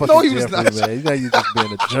wasn't no Prince. fucking No, he was Jeffrey, not. man. You know you just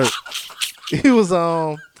being a jerk. He was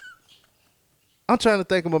I'm trying to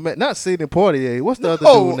think of a man. Not Sidney Poitier. What's the other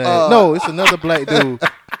No, dude name? No, it's another black dude.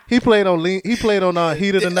 He played on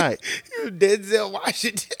Heat of the Night. He was Denzel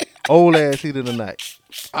Washington. Old ass Heat of the Night.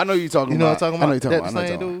 I know you're talking You know about. what I'm talking I know about? you're That talking about. I know same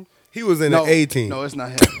you're talking dude. He was in about. the A-Team. No, it's not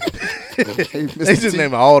him. Hey, Mr. They just T.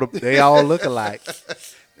 name all the. They all look alike.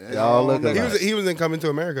 They all look He alike. He was in Coming to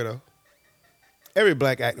America though. Every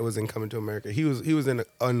black actor was in Coming to America. He was in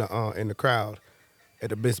the crowd at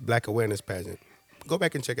the Miss Black Awareness pageant. Go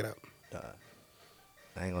back and check it out.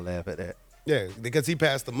 I ain't gonna laugh at that. Yeah, because he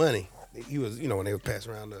passed the money. He was, when they would pass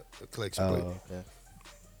around the collection plate.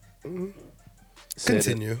 Okay.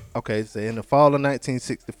 Continue. Okay, so in the fall of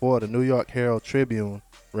 1964, the New York Herald Tribune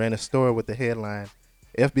ran a story with the headline,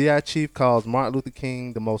 FBI chief calls Martin Luther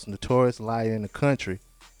King the most notorious liar in the country.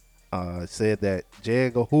 It said that J.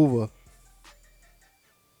 Edgar Hoover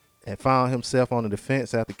had found himself on the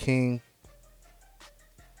defense after King.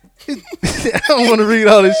 I don't want to read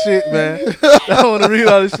all this shit, man. I don't want to read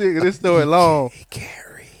all this shit because this story long. Hey,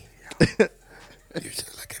 Gary. You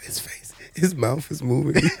should look at his face. His mouth is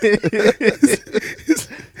moving.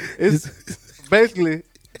 It's basically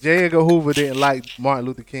J. Edgar Hoover didn't like Martin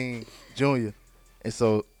Luther King Jr. And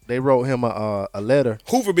so they wrote him a letter.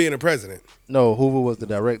 Hoover being the president No, Hoover was the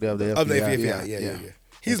director of the FBI. of the FBI. Yeah.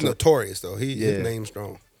 He's notorious though. His Yeah. name's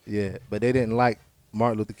strong. Yeah, but they didn't like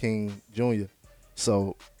Martin Luther King Jr.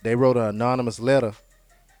 So they wrote an anonymous letter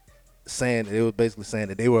saying it was basically saying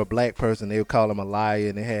that they were a black person. They would call him a liar,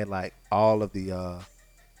 and they had like all of the.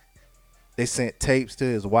 They sent tapes to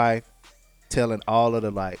his wife, telling all of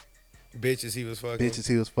the like Bitches he was fucking. bitches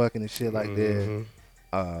he was fucking and shit like that.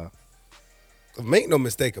 Make no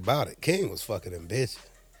mistake about it. King was fucking them bitches.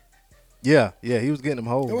 Yeah, he was getting them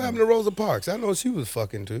hoes. And what happened to Rosa Parks? I know she was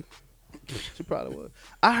fucking too. She probably was.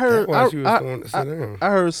 I heard. That's why she was going to sit down. I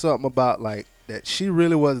heard something about like that. She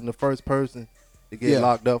really wasn't the first person to get Yeah.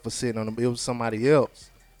 locked up for sitting on them. It was somebody else.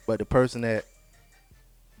 But the person that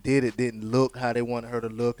did it didn't look how they wanted her to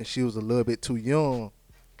look, and she was a little bit too young.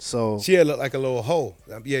 So She had looked like a little hoe.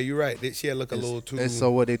 Yeah, you're right. She had looked a little too. And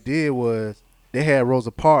so what they did was they had Rosa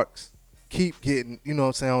Parks keep getting, you know what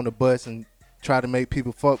I'm saying, on the bus and try to make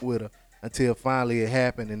people fuck with her until finally it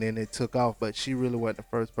happened, and then it took off. But she really wasn't the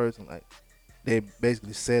first person. Like, they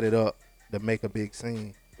basically set it up to make a big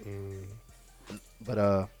scene.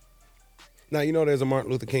 But Now, you know there's a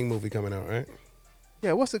Martin Luther King movie coming out, right?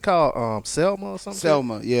 yeah, what's it called? Selma or something?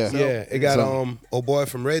 Selma, yeah. Yeah, it got old boy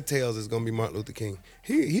from Red Tails is gonna be Martin Luther King.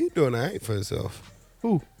 He doing all right for himself.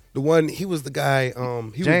 Who? The one, he was the guy.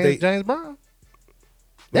 He was James Brown.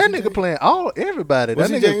 Was That he nigga James? playing everybody. Was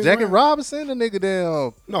that he nigga James Jackie Brown? Robinson. The nigga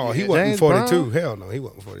damn. No, he Yeah, wasn't James 42. Brown? Hell no, he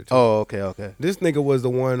wasn't 42. Oh, okay. This nigga was the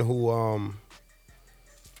one who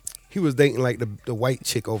he was dating like the white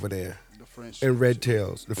chick over there The French. in Red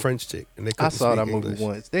Tails, the French chick, and they I couldn't saw speak that movie English.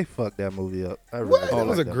 once. They fucked that movie up. I really What? don't That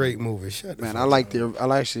was like a that great movie. movie. Shut the Man, fuck I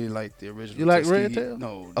up. actually like the original. You like Tuskegee. Red Tail?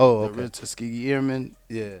 No. Oh, The okay. Red Tuskegee Airmen.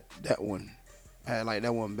 Yeah. That one. I like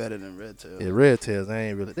that one better than Red Tail. Yeah, Red Tails, I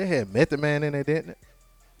ain't really. They had Method Man in there, didn't it?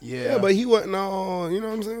 Yeah. Yeah, but he wasn't all. You know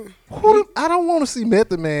what I'm saying? I don't want to see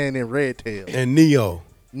Method Man in Red Tails. And Neo,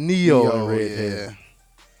 Neo in Red Tails.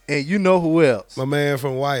 And you know who else? my man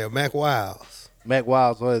from Wire, Mac Wiles. Mac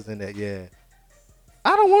Wiles was in that, yeah.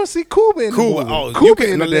 I don't want to see Cuba in the Cuba. movie. Oh, you Cuba can't.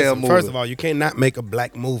 in the No, damn listen, movie. first of all, you cannot make a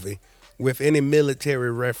black movie with any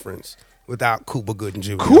military reference without Cuba Gooding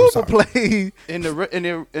Jr. I'm Cuba sorry. played. in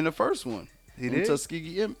the first one. He In did?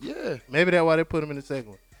 Tuskegee. Yeah. Maybe that's why they put him in the second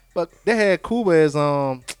one. But they had Cuba as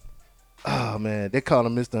oh man, they call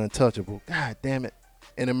him Mr. Untouchable. God damn it.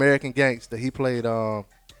 In American Gangster, he played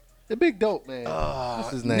the big dope man.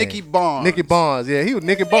 What's his name? Nicky Barnes. Nicky Barnes. Yeah, he was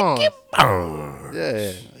Nicky Barnes.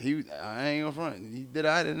 Yeah. I ain't gonna front. He did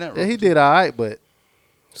all right in that. Yeah, role, he too. did all right, but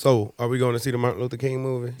So, are we going to see the Martin Luther King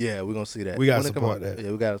movie? yeah, we're gonna see that. We gotta When it come support out- that.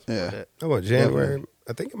 Yeah, we gotta support Yeah. that. How about January?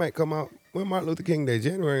 I think it might come out when Martin Luther King Day,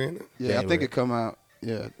 January, ain't it? Yeah, I think January. it come out.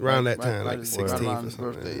 Yeah, Around right- that time, right- like right the 16th around or his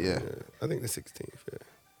something. birthday. Yeah. I think the 16th. Yeah.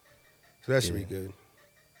 So that should be good.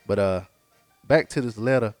 But back to this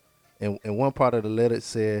letter, and in one part of the letter it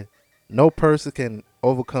said, "No person can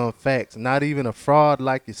overcome facts, not even a fraud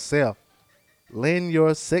like yourself. Lend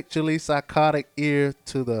your sexually psychotic ear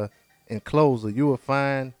to the enclosure. You will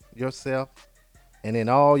find yourself, and in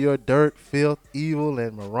all your dirt, filth, evil,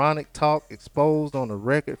 and moronic talk exposed on the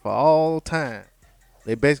record for all time."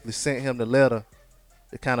 They basically sent him the letter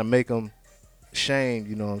to kind of make him ashamed,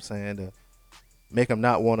 you know what I'm saying, to make him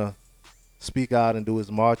not want to speak out and do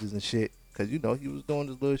his marches and shit. Because, you know, he was doing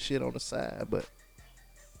this little shit on the side, but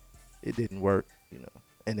it didn't work, you know.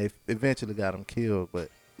 And they eventually got him killed, but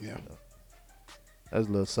Yeah. that was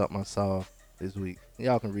a little something I saw this week.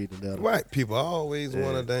 Y'all can read the letter. White people always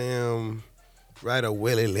want to damn write a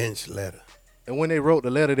Willie Lynch letter. And when they wrote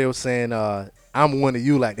the letter, they were saying, I'm one of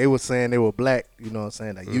you. Like, they were saying they were black, you know what I'm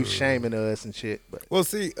saying? Like, you shaming us and shit. But Well,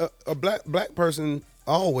 see, a black person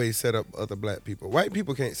always set up other black people. White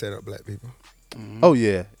people can't set up black people. oh,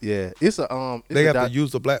 yeah, yeah. It's a, They have to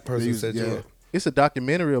use the black person to set you yeah. up. It's a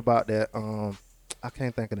documentary about that. I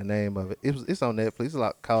can't think of the name of it. It's on Netflix. It's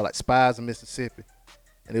like called like Spies in Mississippi,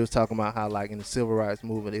 and it was talking about how like in the civil rights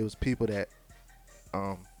movement, it was people that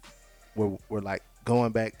were like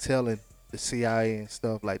going back telling the CIA and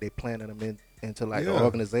stuff like they planted them into like Yeah.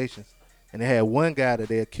 organizations, and they had one guy that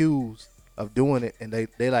they accused of doing it, and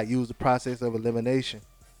they like used the process of elimination,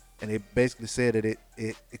 and they basically said that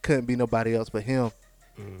it couldn't be nobody else but him.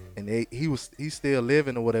 And he's still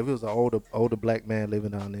living or whatever. It was an older black man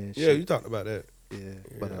living down there. And Yeah, shit. you talked about that. Yeah,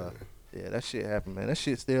 but yeah, that shit happened, man. That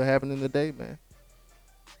shit still happening today, man.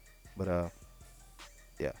 But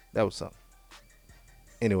yeah, that was something.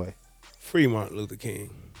 Anyway, Free Martin Luther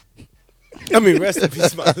King. I mean, rest in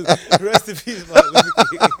peace, Martin. Rest in peace, Martin Luther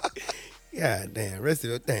King.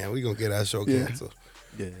 God damn, we gonna get our show canceled.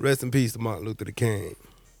 yeah, Rest in peace to Martin Luther King.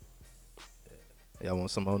 y'all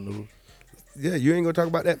want some more news? Yeah, you ain't gonna talk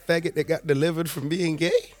about that faggot that got delivered from being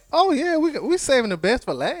gay? Oh yeah, we saving the best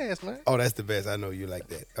for last, man. Oh, that's the best. I know you like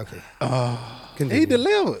that. Okay. He Continue.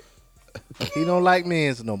 delivered. He don't like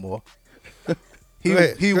men's no more. He Go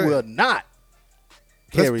ahead, he go will ahead. not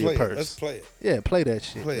Let's carry play a purse. it. Let's play it. Yeah, play that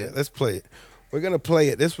shit. Play yeah. it. Let's play it. We're gonna play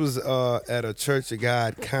it. This was at a Church of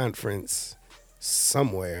God conference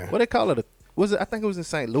somewhere. What they call it? Was it? I think it was in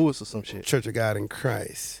St. Louis or some shit. Church of God in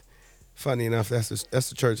Christ. Funny enough, that's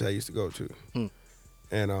the church I used to go to.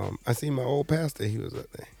 And I seen my old pastor. He was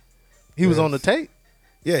up there. He was Yes. on the tape.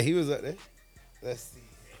 Yeah, he was up there. Let's see.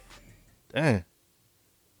 Damn.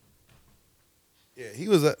 Yeah, he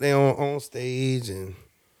was up there on stage and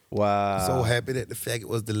Wow. so happy that the faggot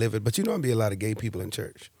was delivered. But you know, there'd be a lot of gay people in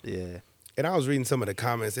church. Yeah. And I was reading some of the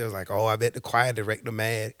comments. It was like, "Oh, I bet the choir director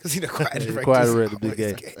mad because the choir director choir director be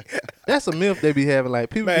gay. That's a myth they be having. Like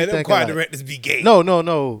people Man, be them thinking choir like, directors be gay.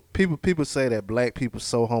 No. People say that black people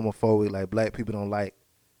so homophobic. Like black people don't like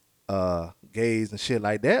gays and shit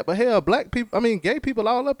like that. But hell, gay people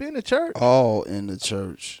all up in the church. All in the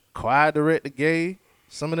church. Choir director gay.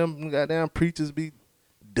 Some of them goddamn preachers be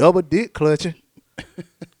double dick clutching.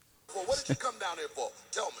 Well, what did you come down here for?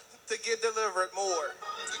 Tell me. To get delivered more.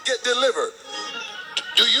 To get delivered.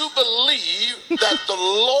 Do you believe that the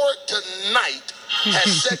Lord tonight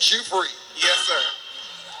has set you free? Yes, sir.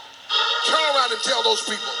 Turn around and tell those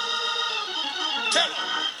people. Tell them.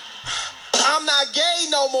 I'm not gay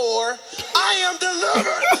no more. I am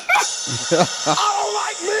delivered. I don't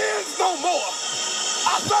like men no more.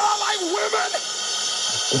 I said I like women.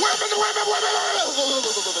 Women.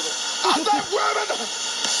 I said women.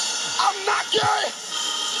 I'm not gay.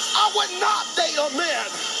 I would not date a man.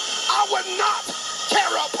 I would not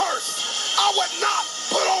carry a purse. I would not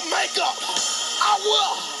put on makeup. I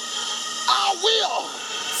will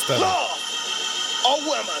love a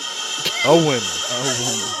woman.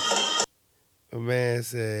 A man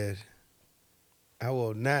said, "I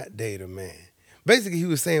will not date a man." Basically, he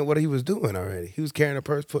was saying what he was doing already. He was carrying a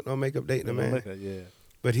purse, putting on makeup, dating a man. Yeah.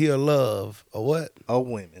 But he'll love a what? A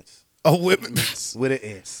women's. A women. With an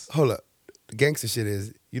S. Hold up. The gangster shit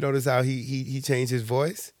is, you notice how he changed his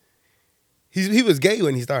voice? He was gay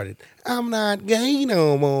when he started. I'm not gay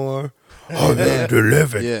no more. I'm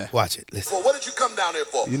delivered. Yeah. Watch it. Listen. Well, what did you come down here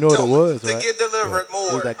for? You know what Tell it me. was, To right? get delivered more.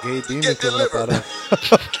 It was that gay To demon get coming up out delivered.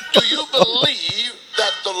 of. Do you believe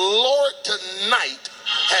that the Lord tonight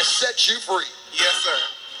has set you free? Yes, sir.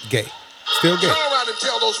 Gay. Still gay. Turn around and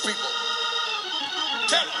tell those people.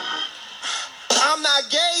 Tell them. I'm not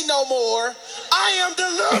gay no more. I am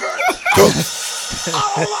delivered.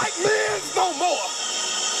 I don't like men no more.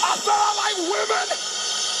 I said I like women.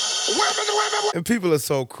 And people are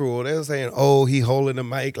so cruel. They're saying, "Oh, he holding the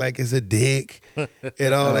mic like it's a dick,"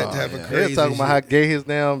 and all that type of crazy. They're talking about how shit. gay his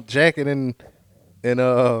damn jacket and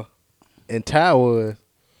tie was.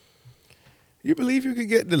 You believe you could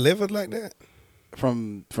get delivered like that?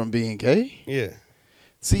 From being gay? Yeah.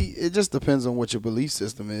 See, it just depends on what your belief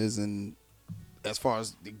system is, and as far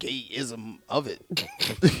as the gayism of it.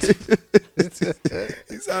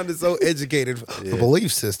 He sounded so educated. The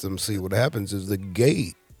belief system. See, what happens is the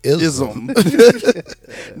gay Ism.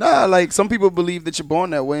 Nah, like some people believe that you're born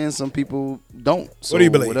that way, and some people don't. So What do you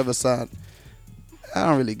believe? Whatever side. I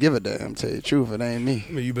don't really give a damn. Tell you the truth, it ain't me.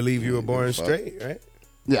 I mean, you believe you were born straight, right?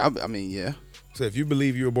 Yeah, I mean, yeah. So if you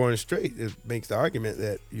believe you were born straight, it makes the argument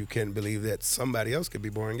that you can believe that somebody else could be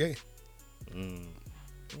born gay.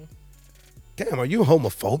 Damn, are you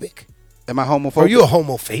homophobic? Am I homophobic? Are you a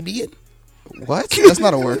homophabian? What? That's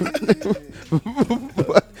not a word.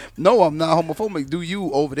 No, I'm not homophobic. Do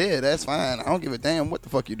you over there? That's fine. I don't give a damn what the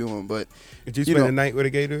fuck you doing. But Did you spend a night with a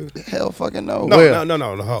gay dude? hell, fucking no. No, Well,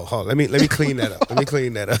 no. Hold. Let me clean that up. Let me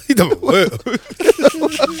clean that up. He talking about, well.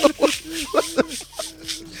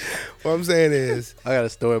 What I'm saying is, I got a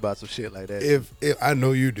story about some shit like that. if I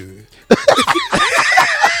know you do.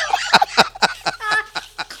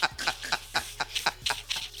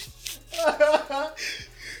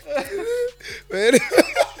 Man,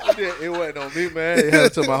 It wasn't on me, man. It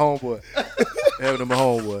happened to my homeboy.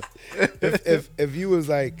 if you was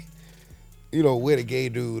like, with a gay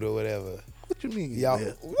dude or whatever, What you mean? y'all, Yeah.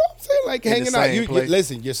 you know what I'm saying, like In the hanging out. same You place.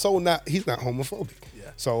 listen, he's not homophobic.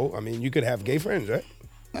 Yeah. So I mean, you could have gay friends, right?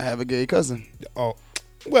 I have a gay cousin. Oh,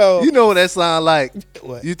 well, You know what that sound like?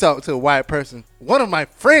 What? You talk to a white person. One of my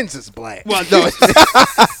friends is black. Well, no.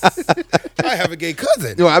 I have a gay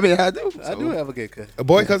cousin. I mean, I do. I do have a gay cousin. A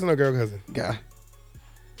boy cousin or girl cousin? Guy.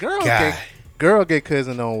 Girl gay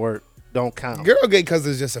cousin don't work. Don't count. Girl gay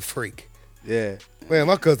cousin is just a freak. Yeah. Man,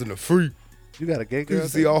 my cousin a freak. You got a gay You girl? can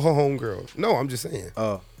see all her homegirls. No, I'm just saying.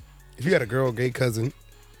 Oh. If you got a girl gay cousin,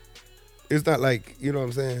 it's not like, you know what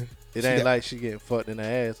I'm saying? It She ain't got- like she getting fucked in the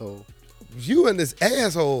asshole. You and this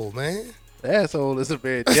asshole, man. The asshole is a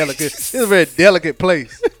very delicate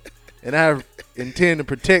place. And I intend to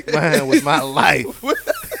protect mine with my life.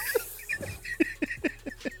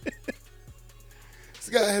 This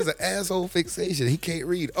guy has an asshole fixation. He can't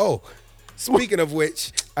read. Oh, speaking of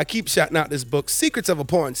which, I keep shouting out this book, Secrets of a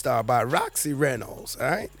Porn Star by Roxy Reynolds. All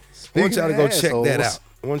right? I want y'all to go check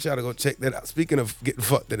that out. Speaking of getting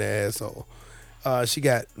fucked in the asshole, she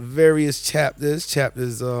got various chapters.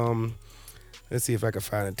 Let's see if I can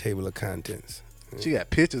find a table of contents. She got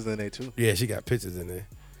pictures in there too. Yeah, she got pictures in there.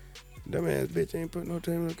 Dumbass bitch ain't put no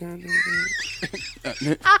table of contents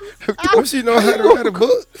in. Don't she know how to write a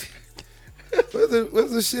book?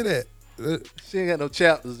 Where's the shit at? She ain't got no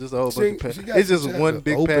chapters, just a whole bunch of she paragraphs. got It's just some one chapter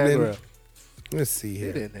big opening. paragraph. Let's see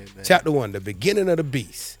Get here. in there, man. Chapter 1, the beginning of the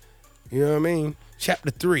beast. You know what I mean? Chapter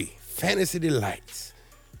 3, fantasy delights.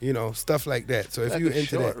 You know, stuff like that. So if Like you're a into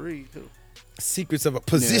short that, read too. secrets of a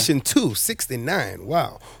position 2, 69.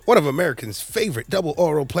 Wow. One of Americans' favorite double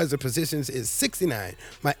oral pleasure positions is 69.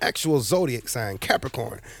 My actual zodiac sign,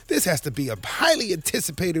 Capricorn. This has to be a highly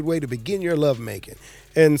anticipated way to begin your lovemaking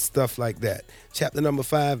and stuff like that. Chapter number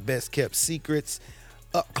 5, best kept secrets.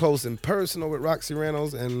 Up close and personal with Roxy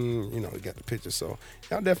Reynolds, and you know, we got the picture. So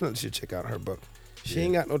y'all definitely should check out her book. She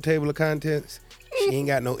ain't got no table of contents. She ain't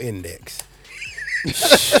got no index.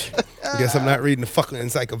 Guess I'm not reading the fucking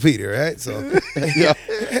encyclopedia, right? So Yeah.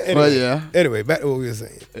 But yeah. Anyway, back to what we were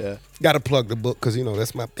saying. Yeah. Got to plug the book because you know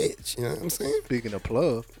that's my bitch. You know what I'm saying? Speaking of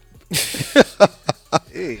plug.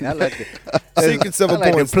 Hey, I like the Secrets of a I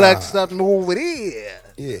like porn to plug star. something over there.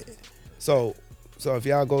 Yeah. So if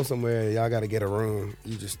y'all go somewhere, y'all got to get a room.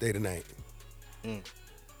 You just stay the night.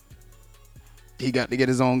 He got to get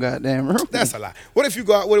his own goddamn room. That's a lie. What if you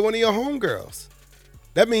go out with one of your homegirls?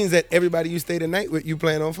 That means that everybody you stay the night with, you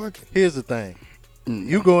plan on fucking. Here's the thing.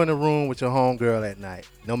 You go in the room with your homegirl at night,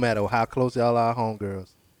 no matter how close y'all are homegirls.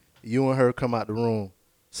 You and her come out the room.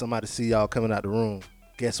 Somebody see y'all coming out the room.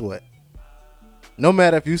 Guess what? No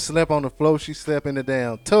matter if you slept on the floor, she slept in the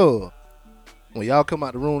damn tub. When y'all come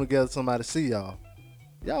out the room together, somebody see y'all.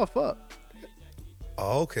 Y'all fuck.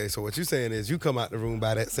 Oh, okay. So what you saying is you come out the room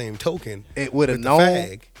by that same token With a the known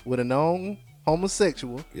fag. with a known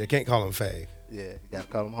homosexual. You can't call him fag. Yeah, you gotta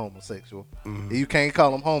call him homosexual. Mm-hmm. You can't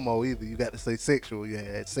call him homo either. You got to say sexual. Yeah,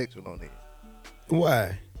 add sexual on there.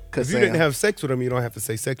 Why? 'Cause If you saying- didn't have sex with him, you don't have to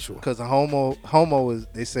say sexual. Because a homo is,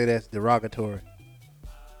 they say that's derogatory.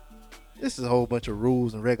 This is a whole bunch of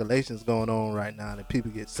rules and regulations going on right now, and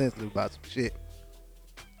people get sensitive about some shit.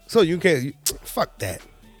 So you can't. Fuck that.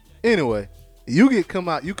 Anyway, you get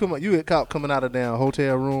caught coming out of damn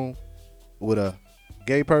hotel room with a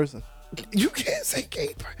gay person. You can't say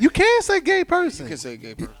gay. You can say gay person. You can say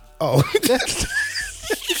gay person. Oh,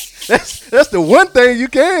 That's the one thing you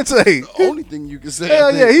can say. The only thing you can say. Hell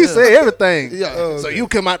I yeah, think, he say everything. Yeah. So you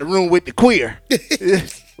come out the room with the queer.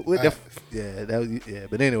 With the, yeah.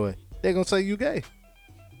 But anyway, they gonna say you gay,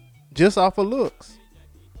 just off of looks.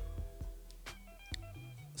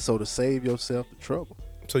 So to save yourself the trouble,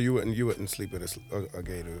 so you wouldn't sleep with a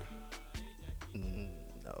gay dude?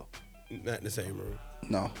 no, Not in the same room.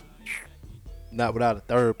 No. not without a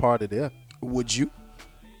third party there. Would you?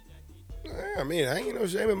 I mean, I ain't no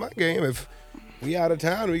shame in my game. If we out of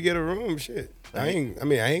town, we get a room. Shit, I ain't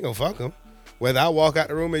gonna fuck him. Whether I walk out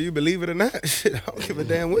the room and you believe it or not, shit, I don't give a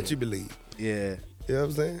damn what you believe. Yeah, You know what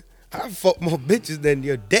I'm saying? I fuck more bitches than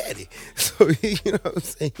your daddy. So, you know what I'm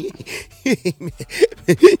saying?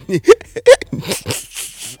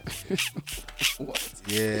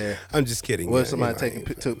 yeah. I'm just kidding. What yeah, if somebody you know, I ain't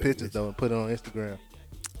took fucking pictures bitches. though and put it on Instagram?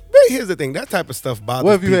 But here's the thing. That type of stuff bothers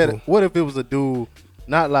What if you people. what if it was a dude,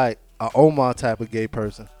 not like a Omar type of gay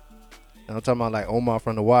person? And I'm talking about like Omar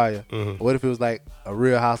from The Wire. Mm-hmm. What if it was like a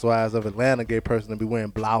Real Housewives of Atlanta gay person and be wearing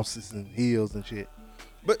blouses and heels and shit?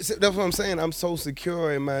 But see, that's what I'm saying. I'm so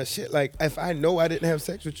secure in my shit. Like, if I know I didn't have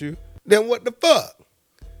sex with you, then what the fuck?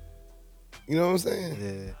 You know what I'm saying?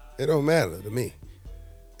 Yeah. It don't matter to me.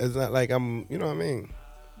 It's not like I'm, you know what I mean?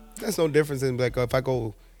 That's no difference in like if I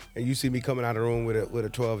go and you see me coming out of the room with a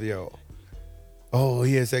 12-year-old. Oh,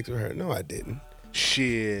 he had sex with her. No, I didn't.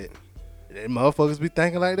 Shit. That motherfuckers be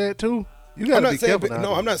thinking like that too. You I'm gotta not be saying, careful.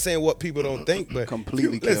 no, I'm not saying what people don't think, but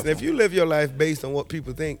Completely listen, if careful. you live your life based on what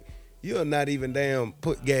people think, you'll not even damn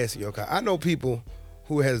put gas in your car. I know people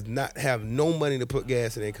who have no money to put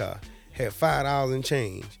gas in their car, had $5 in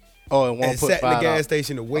change, Oh, and won't and put sat in the $5. gas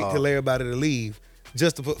station to wait till everybody to leave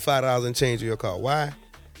just to put $5 in change in your car. Why?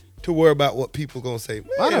 To worry about what people gonna say. Man,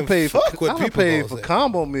 I done paid fuck for, what I done people paid gonna for say.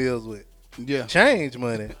 combo meals with Yeah. change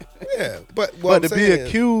money. Yeah, but what But I'm to be saying is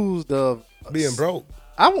accused of being broke.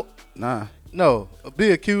 I won't. Nah. No,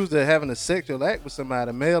 be accused of having a sexual act with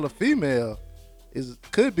somebody, male or female,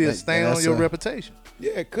 could be a stain on that's your a- reputation.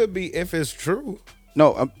 Yeah, it could be if it's true.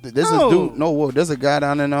 No, there's No. a dude. No, whoa, there's a guy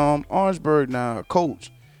down in Orangeburg now, a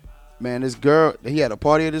coach. Man, this girl, he had a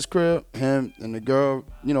party at his crib. Him and the girl,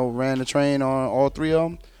 ran the train on all three of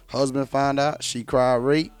them. Husband found out. She cried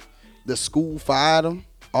rape. The school fired him.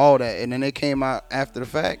 All that. And then they came out after the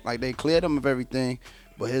fact. Like, they cleared him of everything.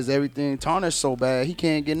 But his everything tarnished so bad, he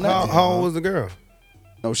can't get How, nothing. how old was the girl?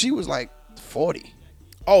 No, she was like 40.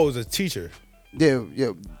 Oh, it was a teacher. Yeah.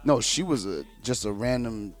 No, she was just a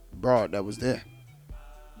random broad that was there.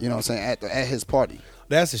 You know what I'm saying? At his party.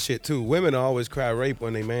 That's the shit too. Women always cry rape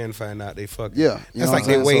when they man find out they fucked. Yeah, you that's know like what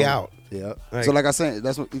their I'm way saying? out. Yeah. Like, So like I said,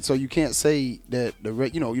 that's what. So you can't say that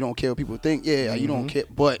you don't care what people think. Yeah, you don't care.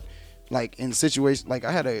 But like in situations, like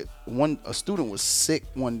I had a student was sick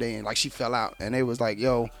one day and like she fell out and they was like,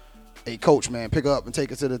 yo, hey coach, man, pick her up and take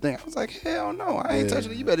her to the thing. I was like, hell no, I ain't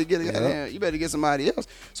touching her. You better get you better get somebody else.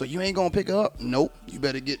 So you ain't gonna pick her up? Nope. You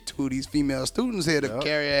better get 2 of these female students here to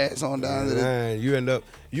carry her ass on down to the. Man,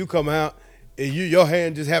 you come out and your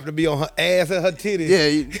hand just happen to be on her ass and her titties.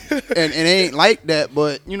 Yeah, and it ain't like that,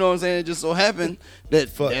 but you know what I'm saying. It just so happened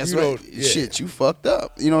that that's you right. don't- yeah. Shit, you fucked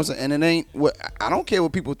up. You know what I'm saying. And it ain't what I don't care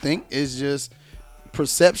what people think. It's just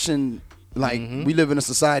perception. Like we live in a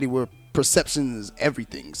society where perception is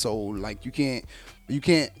everything. So like you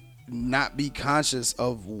can't not be conscious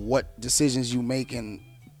of what decisions you make in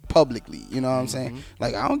publicly. You know what I'm saying?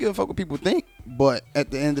 Like I don't give a fuck what people think, but at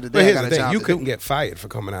the end of the But day, I here's got the a thing: job you to couldn't do. get fired for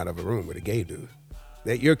coming out of a room with a gay dude.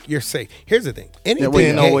 That you're safe. Here's the thing: anything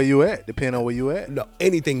Depending on gay, where you at. Depending on where you at. no,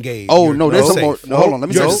 anything gay. Oh you're- no, you're there's a safe. hold on. Let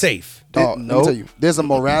me You're tell you. safe. Let me No. tell you. There's a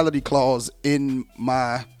morality clause in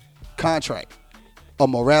my contract. A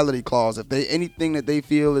morality clause. If they anything that they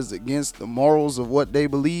feel is against the morals of what they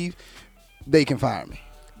believe, they can fire me.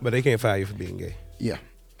 But they can't fire you for being gay. Yeah.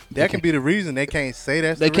 That can be the reason. They can't say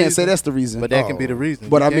that's They the can't reason, say that's the reason. But that can be the reason.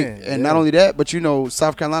 But You I mean, can, and yeah. not only that, but you know,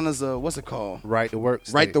 South Carolina's what's it called? right to work.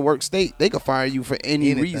 Right state. to work state. They could fire you for any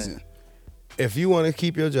Anything. reason. If you want to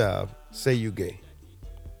keep your job, say you gay.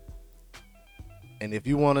 And if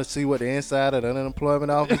you want to see what the inside of the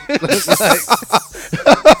unemployment office looks like,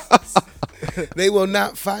 They will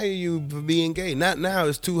not fire you for being gay. Not now.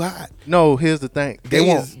 It's too hot. no, here's the thing. They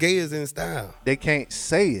won't. Gay is in style. They can't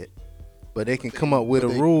say it, but they can come up with a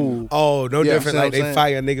they- rule. Oh, no Yeah, different. see what Like I'm they saying?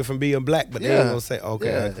 fire a nigga from being black, but they ain't gonna say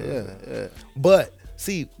okay. Yeah. But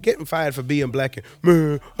see, getting fired for being black and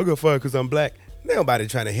man, I got fired because I'm black. Nobody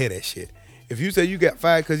trying to hear that shit. If you say you got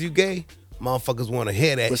fired because you gay, motherfuckers want to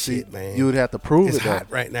hear that But see, shit, man. you would have to prove It's it. though. hot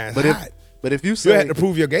right now. It's but hot. If you You say have to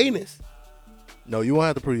prove your gayness. no, you won't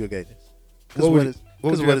have to prove your gayness. What would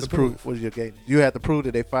you have is to prove? What is your gayness? You have to prove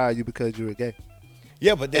that they fired you because you were gay.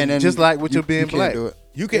 Yeah, but then, And then Just like with your being can't black. do it.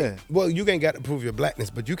 you can't. yeah. Well, you ain't got to prove your blackness,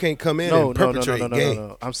 but you can't come in No, and no, no, perpetrate no, no, gay.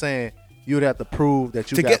 no. I'm saying you would have to prove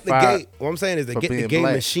that you To got get the fired. gay, what I'm saying is to for get the being gay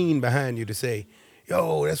black. machine behind you to say,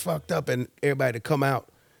 "Yo, that's fucked up," and everybody to come out.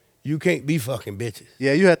 You can't be fucking bitches.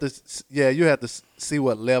 Yeah, you have to. Yeah, you have to see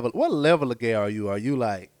what level. What level of gay are you? Are you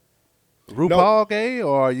like RuPaul gay,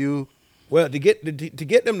 or are you? Well, to get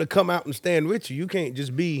them to come out and stand with you, you can't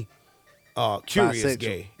just be curious Bisexual.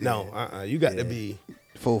 gay. Yeah. No, you got to be.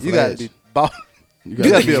 Full You got to fledged. be bald. You You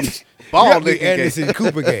got to be a You bald got to be looking gay. Anderson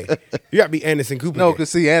Cooper gay. You got to be Anderson Cooper. No, gay. because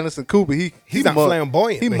see, Anderson Cooper, He's not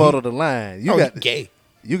flamboyant, He but muddled the line. You Oh, got he gay.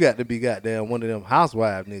 You got to be goddamn one of them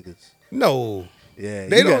housewife niggas. No, Yeah,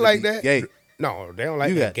 they you don't gotta like be that. Gay. No, they don't like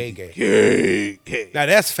You that got gay to be gay. Gay. Now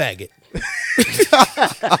that's faggot.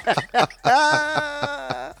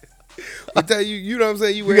 I tell you, you know what I'm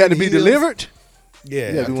saying. You wearing got to be heels. delivered. Yeah,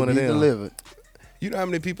 You gotta be one of Be them. delivered. You know how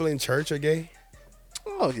many people in church are gay?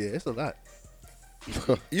 Oh yeah, it's a lot.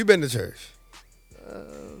 You been to church?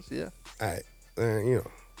 Yeah. All right, you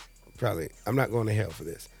know, probably I'm not going to hell for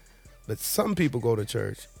this, but some people go to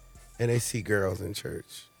church and they see girls in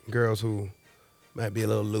church, girls who might be a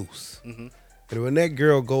little loose, and when that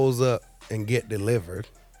girl goes up and get delivered,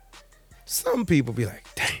 some people be like,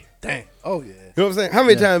 "Dang." Oh yeah. You know what I'm saying? How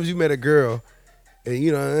many times you met a girl and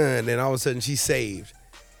you know, and then all of a sudden she's saved,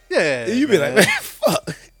 Yeah. and you be like, "Man,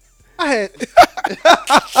 fuck." I had.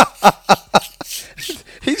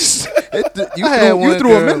 He just you I had threw, one you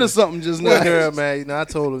threw him girl- into something just One now. girl, man, you know, I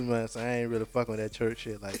told her, man, so I ain't really fucking with that church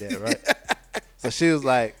shit like that, right? So she was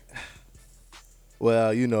like,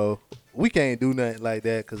 well, you know, we can't do nothing like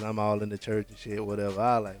that because I'm all in the church and shit, whatever.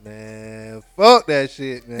 I was like, man, fuck that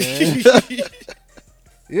shit, man.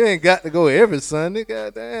 You ain't got to go every Sunday,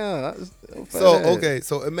 goddamn. So okay,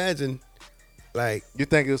 so imagine, like, You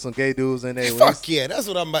think it was some gay dudes in there? fuck yeah, that's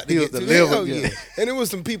what I'm about to He get was to. delivered, Hell yeah. yeah. And it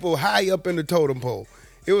was some people high up in the totem pole.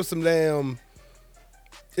 It was some damn.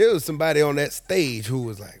 It was somebody on that stage who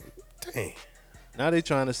was like, dang. Now they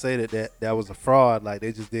trying to say that was a fraud, like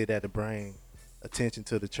they just did that to bring attention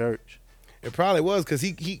to the church. It probably was because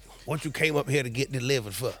he what you came up here to get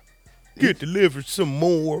delivered for. Get delivered some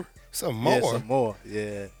more. Some more. Yeah, some more.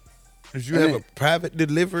 Yeah. Did you have a private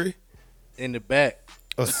delivery? In the back.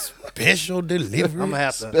 A special delivery? I'm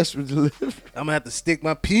gonna Special delivery. have to stick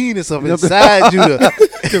my penis up inside you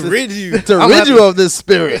to rid you. To I'm rid happy- you of this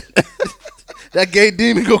spirit. that gay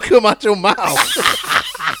demon gonna come out your mouth.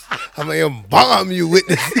 I'm gonna embalm you with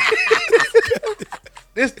this.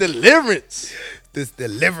 This deliverance. this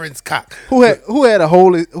deliverance cock. Who had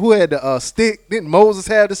the stick? Didn't Moses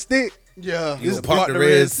have the stick? Yeah. You gonna part the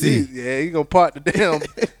Red Sea. Yeah, he gonna part the damn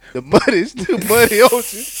the muddy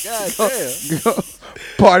ocean. God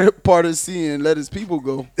damn. Part of the sea and let his people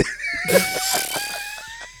go.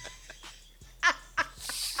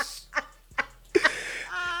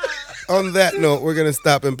 On that note, we're gonna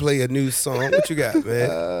stop and play a new song. What you got, man?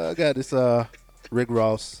 I got this Rick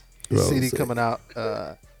Ross CD coming out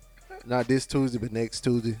not this Tuesday but next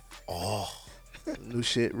Tuesday. Oh, new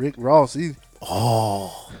shit. Rick Ross, he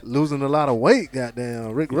losing a lot of weight.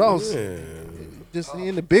 Goddamn, Rick Ross. Yeah. Just he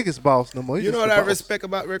ain't the biggest boss no more. He You just know what the I boss. respect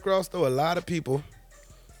about Rick Ross though? A lot of people,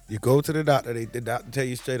 you go to the doctor, the doctor tell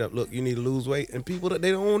you straight up, look, you need to lose weight, and people that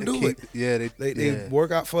they don't want to do it. Yeah, They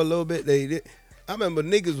work out for a little bit. I remember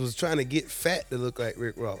niggas was trying to get fat to look like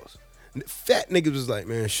Rick Ross. Fat niggas was like,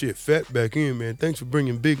 man, shit, fat back in, man. Thanks for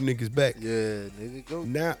bringing big niggas back. Yeah, nigga, go.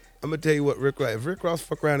 Now, I'm going to tell you what Rick Ross, if Rick Ross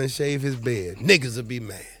fuck around and shave his bed, niggas will be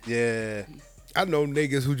mad. Yeah, I know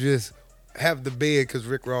niggas who just have the bed because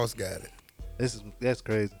Rick Ross got it. that's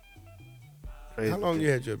crazy. How long you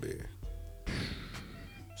had your beard?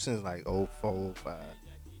 Since like 04, 05.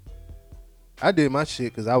 I did my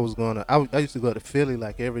shit because I used to go to Philly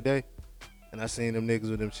like every day, and I seen them niggas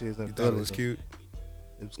with them shits. You thought it was cute?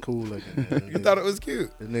 It was cool looking. Man. You thought it was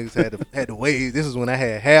cute? The niggas had the waves. This is when I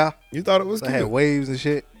had hair. You thought it was So cute? I had waves and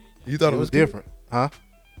shit. You thought it was different, huh?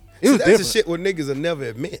 It See, was that's different. the shit what niggas will never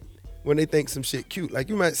admit when they think some shit cute. Like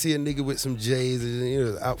you might see a nigga with some J's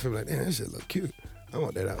and outfit like, damn, that shit look cute. I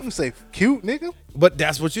want that I'm outfit. gonna say cute, nigga. But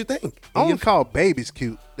that's what you think. I don't call babies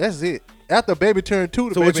cute. That's it. After baby turned 2,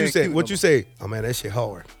 the So baby what you ain't say? cute What no you say? Oh man, that shit hard.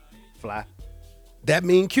 more. Fly. That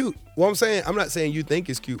mean cute. Well, I'm saying, I'm not saying you think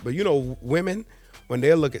it's cute, but you know, women when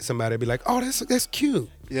they look at somebody, they be like, oh, that's cute.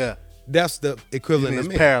 Yeah. That's the equivalent It's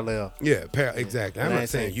of me. parallel. Yeah, exactly. I'm And I not ain't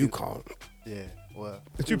saying saying you cute. call it, Yeah. Well,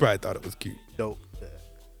 but you probably thought it was cute. dope. Yeah.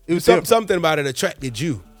 It was different. Something about it attracted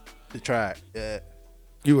you. To try it. Yeah.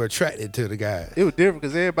 You were attracted to the guy. It was different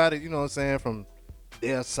because everybody, you know what I'm saying, from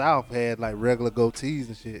their south had like regular goatees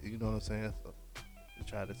and shit. You know what I'm saying? So to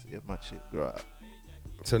try to see if my shit grow out.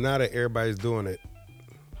 So now that everybody's doing it,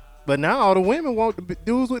 But now all the women want the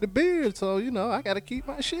dudes with the beard, so you know I gotta keep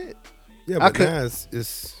my shit. yeah, I but could- now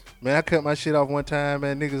it's Man, I cut my shit off one time,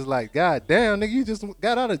 man. Niggas like, God damn, nigga, you just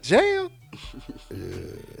got out of jail.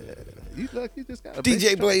 You lucky you just got a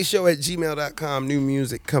DJ bitch Blaze Show at gmail.com. New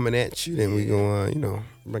music coming at you. Then we gonna,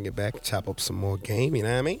 bring it back, chop up some more game. You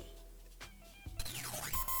know what I mean? Do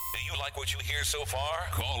you like what you hear so far?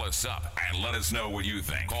 Call us up and let us know what you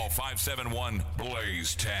think. Call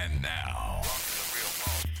 571-BLAZE-10 now.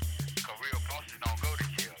 Real bosses don't go to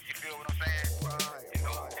jail. You feel what I'm saying? Right. You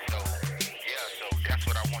know, so that's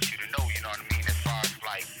what I want you to know, you know what I mean, as far as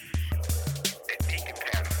like the thinking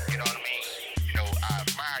pattern, you know what I mean? You know, I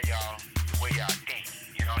admire y'all the way y'all think,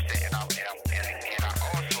 you know what I'm saying? And I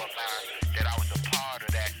also admire that I was a part of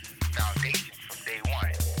that foundation from day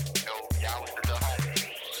one. You know, y'all was the little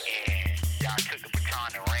homie, and y'all took the baton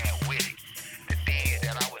and ran with it. The things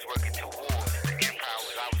that I was working towards, the empire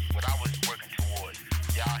what I was working towards,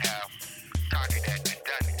 y'all have conquered that and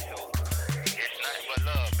done it. So it's nothing but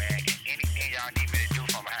love, man. Anything y'all need me to do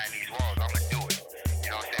from behind these walls, I'ma do it. You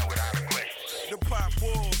know what I'm saying? Without a question. The pop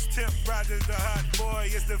bulls, Temp Rogers, the hot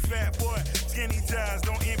boy, it's the fat boy. Skinny ties,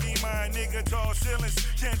 don't envy my nigga. Tall ceilings,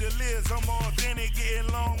 chandeliers, I'm authentic,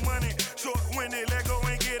 getting long money. Short-winded, let go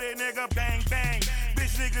and get it, nigga. Bang, bang.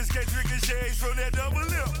 Bitch niggas get ricochets from that double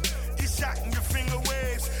lip. Get shot in your finger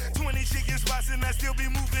waves. 20 chicken spots and I still be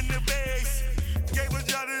moving the base. Gave a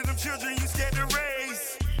job to them children you scared to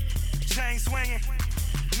raise. Chain swinging,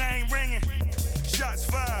 name ringing, shots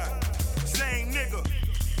fired, same nigga.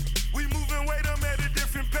 We moving weight, I'm at a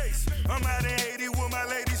different pace. I'm out in Haiti with my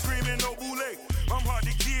lady screaming no boule. I'm hard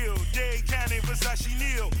to kill, Dade County, Versace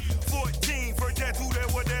Neal. 14 for tattoo,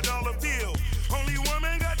 that what that dollar bill. Only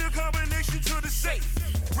woman got the combination to the safe.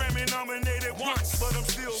 Grammy nominated once, but I'm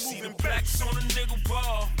still moving backs on a nigga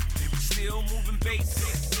ball. They was still moving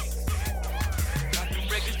bases. Got the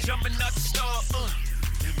records jumping out the star,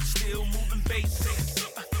 they was still moving bases.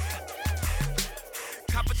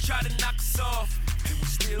 Copper tried to knock us off, they was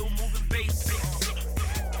still moving bases.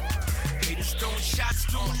 Haters throwing shots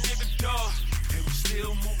to a nigga dog, they was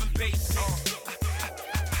still moving bases.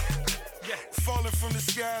 Falling from the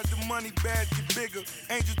sky, the money bag get bigger.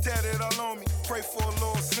 Angel tatted all on me, pray for a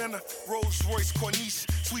little sinner. Rolls Royce Corniche,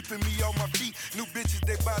 sweeping me off my feet. New bitches,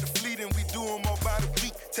 they by the fleet, and we do them all by the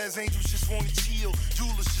week. Taz Angels just wanna chill,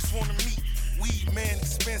 jewelers just wanna meet. Weed, man,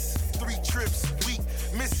 expensive, 3 trips a week.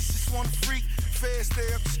 Missus just wanna freak, feds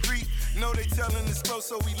stay up the street. Know they telling us close,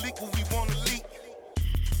 so we leak what we wanna leak.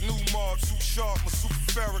 New mob, too sharp, my super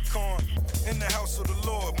Farrakhan. In the house of the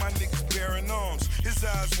Lord, my niggas bearing arms. His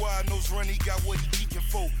eyes wide, nose run, he got what he geeking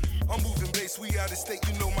for. I'm moving bass, we out of state,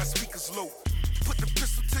 you know my speakers low. Put the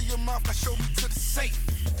pistol to your mouth, I show me to the safe.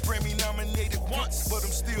 Grammy nominated once, but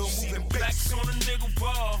I'm still moving bass. Blacks on a nigga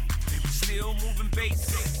ball, they was still moving bass.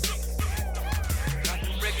 Got the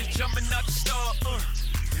records jumping out the star,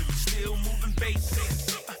 they was still moving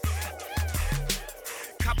bass.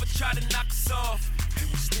 Copper tried to knock us off, they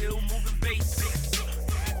was still moving bass.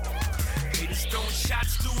 Haters throwing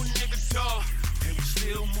shots to a nigga dog, they was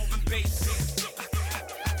still moving bass.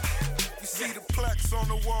 You see the plaques on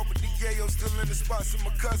the wall, but the yayo still in the spots of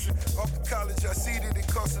my cousin. Off the college, I see that it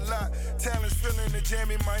costs a lot. Talents filling the jam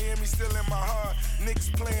in Miami, still in my heart.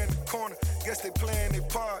 Niggas playing the corner, guess they playing their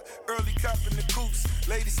part. Early copping the coops,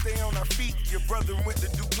 ladies stay on our feet. Your brother went to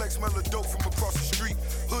duplex, smell a dope from across the street.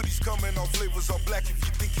 Hoodies coming off flavors all black if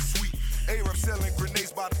you think it's sweet. A-Rap selling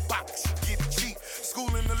grenades by the box, you get it cheap.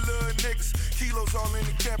 Schooling the little niggas, kilos all in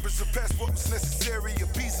the campus. A passport was necessary, a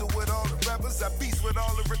pizza with all the rappers. I beast with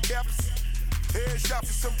all the recappers. Headshot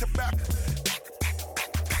for some tobacco.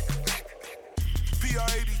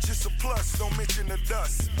 PR80 just a plus, don't mention the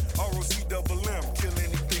dust. ROC double M, kill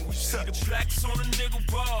anything we touch. The blacks on a nigga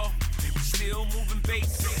ball, they was still moving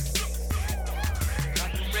bass.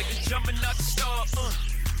 Got the records jumping out the star,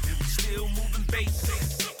 they was still moving bass.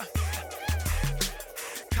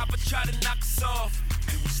 Copper tried to knock us off,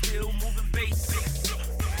 they was still moving bass.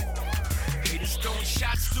 Haters throwing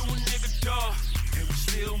shots to a nigga dog, they was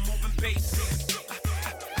still moving bass.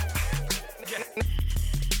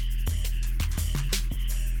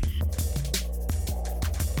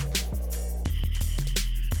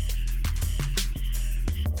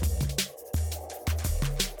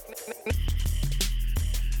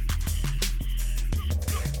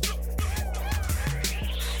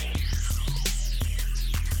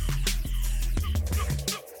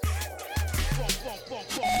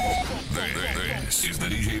 This is the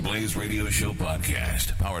DJ Blaze Radio Show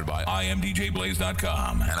podcast, powered by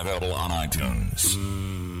imdjblaze.com and available on iTunes.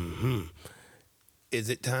 Mm-hmm. Is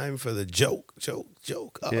it time for the joke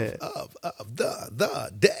of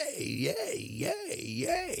the day? Yay.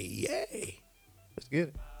 Let's get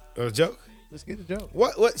it. A joke? Let's get the joke.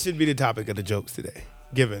 What should be the topic of the jokes today?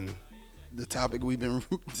 Given The topic we've been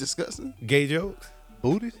discussing. gay jokes?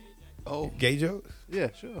 Booties? Oh, Gay jokes? Yeah,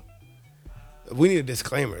 sure. We need a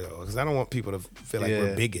disclaimer though, because I don't want people to feel like Yeah.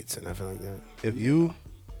 we're bigots and nothing like that. If you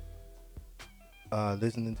are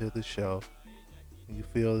listening to the show and you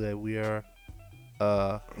feel that we are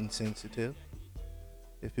insensitive,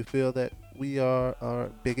 if you feel that we are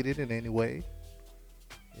bigoted in any way,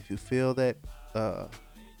 if you feel that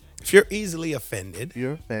If you're easily offended,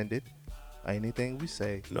 you're offended by anything we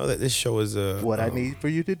say, know that this show is a. what I need for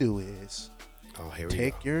you to do is Here we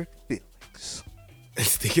take go. your feelings,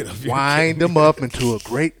 Stick it up your wind them up into a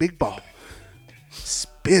great big ball,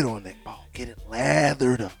 spit on that ball, get it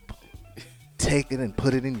lathered up, take it and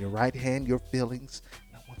put it in your right hand, your feelings,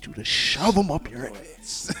 and I want you to shove them up your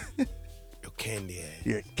ass, your candy ass.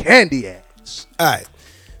 your candy ass. All right.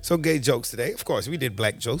 So gay jokes today. Of course, we did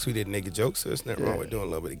black jokes. We did nigga jokes. So there's nothing wrong with doing a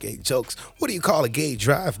little bit of gay jokes. What do you call a gay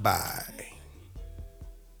drive-by?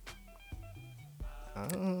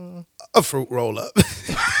 A fruit roll-up.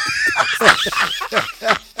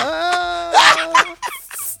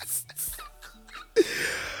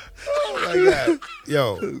 Oh,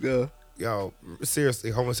 my God. Yo,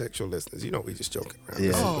 seriously, homosexual listeners, you know we just joking around. Yeah.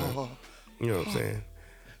 This is not- you know what I'm saying?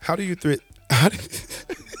 How do you a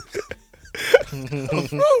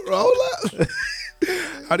fruit roll-up?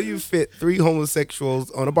 How do you fit 3 homosexuals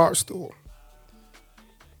on a bar stool?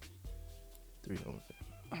 3 homosexuals.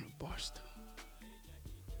 on a bar stool.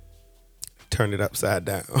 Turn it upside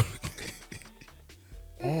down.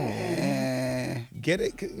 Get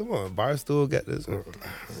it? Come on, bar stool got this.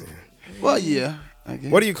 Well, yeah. I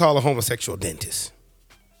guess. What do you call a homosexual dentist?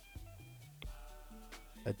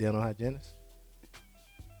 A dental hygienist?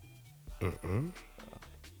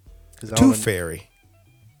 Tooth fairy.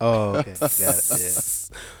 Oh, okay. Got it.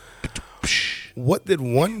 Yeah. What did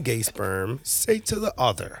one gay sperm say to the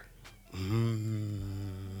other? Look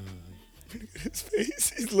at his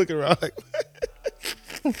face. He's looking around like,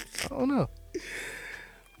 what? I don't know.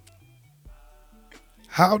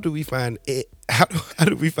 How do we find it? How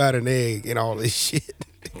do we find an egg in all this shit?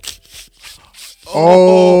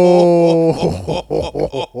 Oh.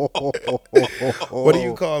 What do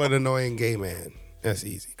you call an annoying gay man? That's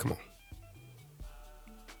easy. Come on.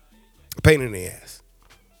 A pain in the ass.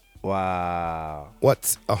 Wow.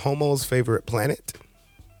 What's a homo's favorite planet?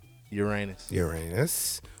 Uranus.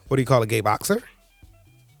 Uranus. What do you call a gay boxer?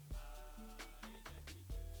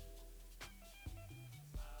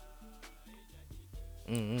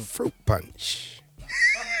 Fruit punch.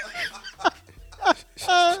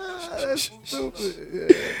 That's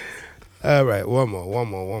stupid. All right, one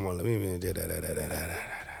more. Let me do that.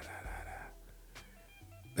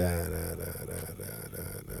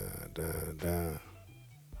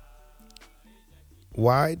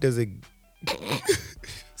 Why does it?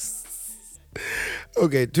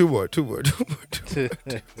 Okay, two more. Yeah.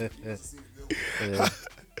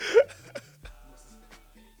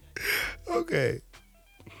 Okay.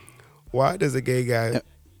 Why does a gay guy?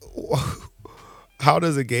 How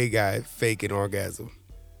does a gay guy fake an orgasm?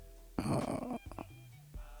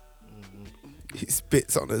 He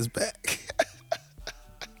spits on his back.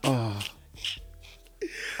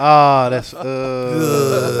 That's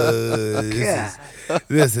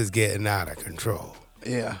This is getting out of control.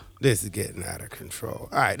 Yeah. This is getting out of control.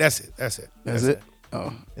 All right, that's it. That's it?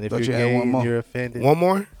 Oh. And if Thought you're you had gay one more. and you're offended, One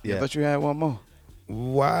more? yeah. I thought you had one more.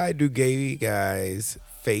 Why do gay guys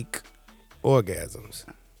fake orgasms?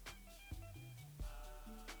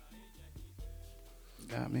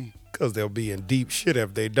 Got me. Because they'll be in deep shit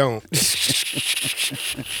if they don't.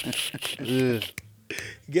 Ugh.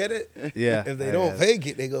 Get it? Yeah. If they I don't got it. fake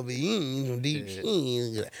it, they gonna be in some deep shit.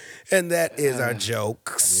 And that is our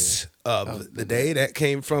jokes of the day. That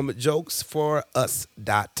came from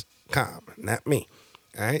jokesforus.com. Not me.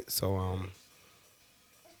 All right. So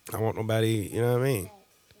I want nobody, you know what I mean?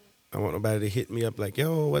 I want nobody to hit me up like,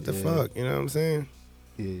 yo, what the fuck? You know what I'm saying?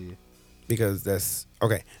 Yeah. Because that's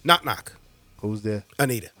okay. Knock knock. Who's there?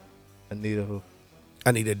 Anita. Anita who?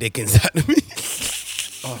 Anita dick inside of me.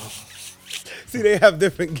 See, they have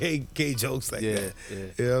different gay jokes like that. Yeah.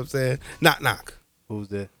 You know what I'm saying? Knock knock. Who's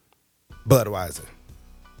there? Budweiser.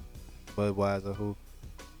 Budweiser who?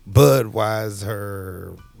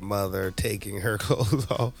 Budweiser mother taking her clothes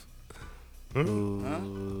off.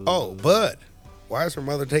 Ooh. Oh, Bud. Why is her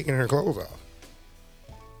mother taking her clothes off?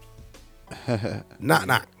 Knock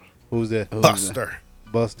knock. Who's there? Buster.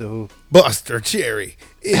 Buster who? Buster Cherry.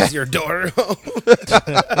 Is your daughter home?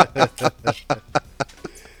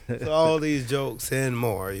 So all these jokes and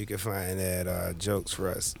more you can find at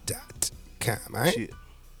jokesforus.com. All right? Shit.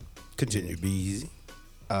 Continue, be easy.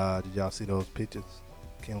 Did y'all see those pictures?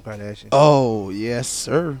 Kim Kardashian? Oh, yes,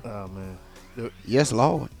 sir. Oh, man. Yes,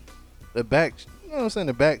 Lord. The back, you know what I'm saying?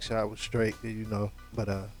 The back shot was straight, you know. But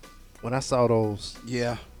when I saw those,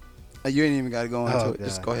 Yeah. You ain't even got to go into Oh, it.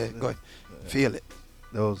 Just God. go ahead. Go ahead. Feel it.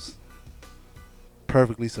 those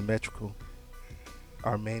perfectly symmetrical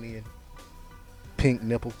Armenian pink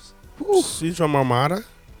nipples, She's from Armada?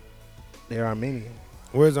 they're Armenian.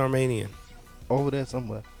 Where's Armenian? Over there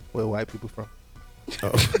somewhere, where white people from.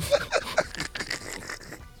 Oh.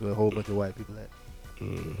 So a whole bunch of white people at.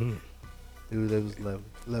 Mm-hmm. It was lovely,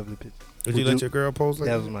 lovely picture. Did you let your girl pose like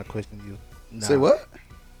That that? was my question to you. Nah. Say what?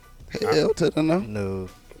 Hell to the no. No.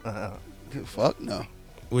 Fuck no.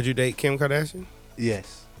 Would you date Kim Kardashian?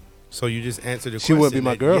 Yes. So you just answered the She question. would be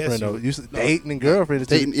my that girlfriend yes, though. you- You said dating and girlfriend. is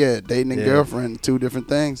two- Dating and Yeah. girlfriend, two different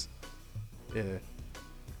things. Yeah.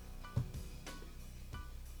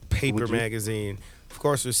 Paper Would you? magazine. Of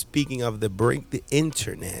course, we're speaking of the Break the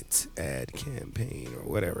Internet ad campaign or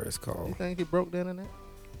whatever it's You called. think it broke the internet?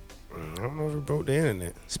 I don't know if it broke the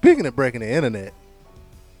internet. Speaking of breaking the internet,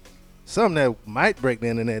 something that might break the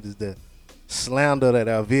internet is the slander that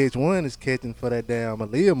our VH1 is catching for that damn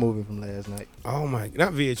Aaliyah movie from last night. Oh my,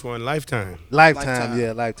 not VH1, Lifetime. Lifetime,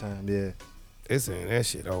 yeah. They saying that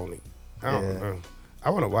shit only. I don't Yeah. know. I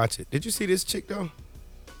want to watch it. Did you see this chick though?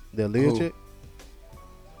 The Aaliyah Who? chick?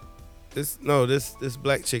 This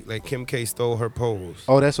black chick, like Kim K stole her pose.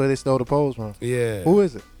 Oh, that's where they stole the pose from. Yeah. Who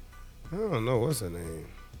is it? I don't know. What's her name?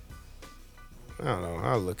 I don't know.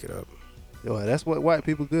 I'll look it up. Yo, that's what white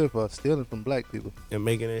people good for, stealing from black people. And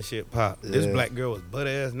making that shit pop. This Yeah. black girl was butt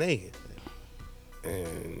ass naked.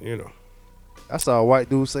 And, you know, I saw a white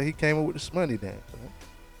dude say he came up with the Smoney dance.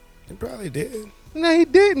 it probably did. No, he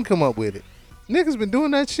didn't come up with it. Niggas been doing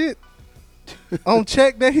that shit on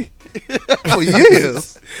check day for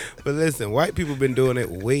years. But listen, white people been doing it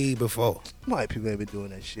way before. White people ain't been doing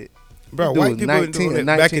that shit. Bro, Dude white was people been doing it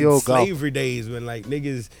back in 19-year-old golfer. slavery days when like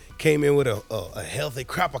niggas came in with a healthy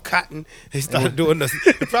crop of cotton. They started doing this.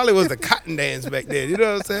 It probably was the cotton dance back then. You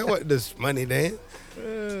know what I'm saying? What this money dance?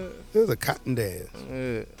 It was a cotton dance.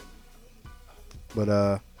 Yeah.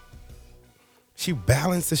 But She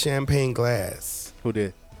balanced the champagne glass who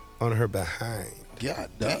did? on her behind. God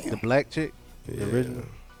The damn. black chick? The Yeah. original?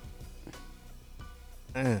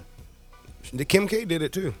 The Kim K did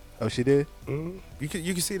it too. Oh, she did? Mm-hmm. You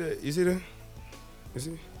can see the you see what I'm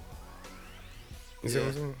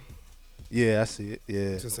saying? Yeah, I see it. Yeah.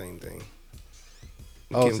 It's the same thing.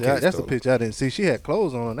 Oh, Kim see, K that's the stole it. picture I didn't see. She had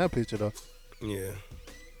clothes on that picture though. Yeah.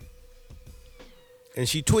 and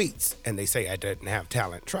she tweets, and they say I didn't have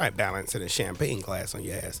talent. Try balancing a champagne glass on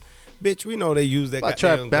your ass. Bitch, we know they use that I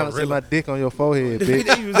tried goddamn balancing my gorilla. dick on your forehead, They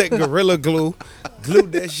bitch. use that gorilla glue,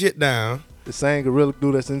 glued that shit down. The same gorilla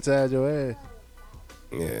glue that's inside your ass.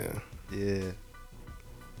 Yeah, Yeah,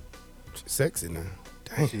 she's sexy now.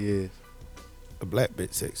 Dang, she is. a black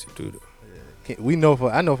bitch sexy too. Though.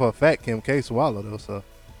 I know for a fact Kim K swallowed though, so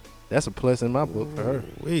that's a plus in my book for her.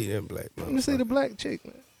 We that black. Let me see the black chick,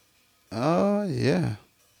 man. Yeah.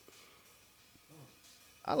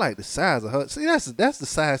 I like the size of her. See, that's the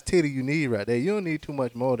size titty you need right there. You don't need too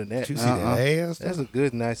much more than that. You see that ass? That's a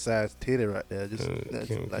good, nice size titty right there. Just that's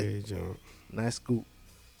Kim like K. Jones. nice scoop,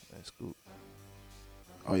 nice scoop.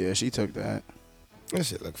 Oh yeah, she took that. That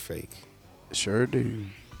shit look fake. Sure do.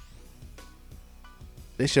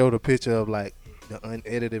 They showed a picture of like the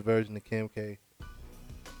unedited version of Kim K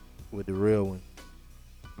with the real one,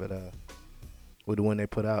 but with the one they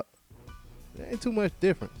put out, there ain't too much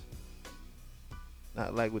difference.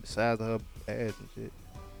 Not like with the size of her ass and shit.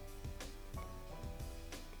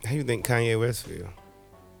 How you think Kanye West feel?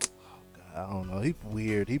 I don't know. He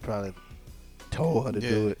weird. He probably told her to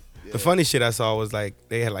do it. The funny shit I saw was like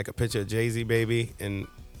they had like a picture of Jay-Z baby and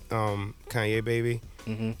Kanye baby,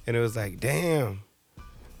 and it was like, damn.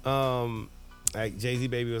 Like Jay-Z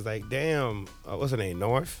baby was like, damn. What's her name?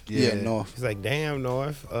 North. Yeah, North. He's like, damn,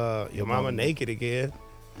 North. Your mama naked again.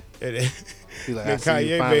 And then, He like, then I see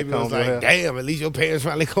you Kanye finally baby was combed your like, hair. damn. At least your parents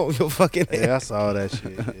finally combed your fucking hair. Yeah, I saw that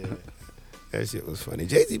shit. Yeah, That shit was funny.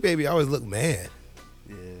 Jay-Z baby always looked mad.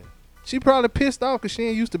 yeah. She probably pissed off because she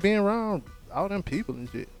ain't used to being around all them people and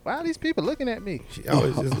shit. Why are these people looking at me? She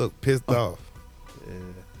always just looked pissed off. Yeah.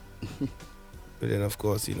 But then, of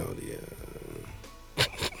course, you know, the.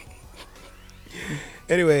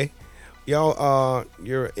 Anyway, y'all,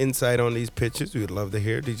 your insight on these pictures, we would love to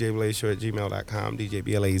hear. DJBlazeShow@gmail.com,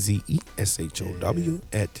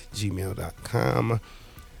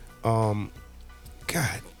 DJBlazeShow@gmail.com.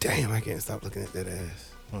 God damn, I can't stop looking at that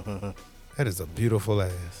ass. That is a beautiful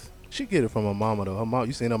ass. She get it from her mama though. Her mom,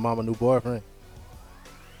 you seen her mama new boyfriend?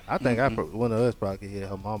 I think one of us probably could hit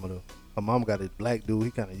her mama though. Her mama got this black dude.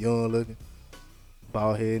 He kind of young looking,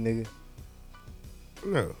 bald head nigga.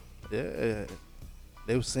 No. Yeah,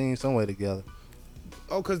 they was seen somewhere together.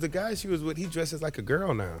 Oh, because the guy she was with, he dresses like a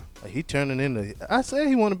girl now. Like, he turning into. I said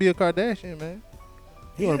he want to be a Kardashian, man.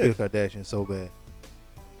 He want to be a Kardashian so bad.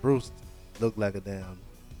 Bruce looked like a damn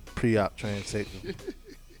pre-op transsexual.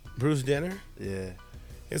 Bruce Jenner? Yeah.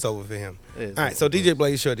 It's over for him. It's All right, so over.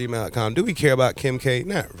 DJBlazeShow@gmail.com. Do we care about Kim K?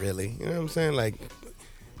 Not really. You know what I'm saying? Like,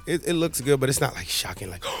 it looks good, but it's not like shocking.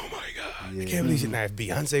 Like, oh my God, I can't believe it. Now, if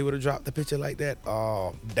Beyonce would have dropped the picture like that,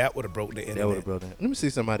 oh, that would have broke the That would internet. have broken. Let me see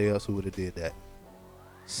somebody else who would have did that.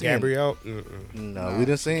 Gabrielle? No, we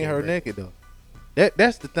done seen her naked though.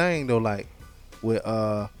 That's the thing though. Like with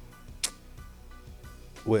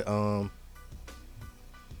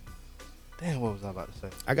damn, what was I about to say?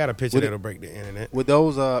 I got a picture With that'll break the internet. With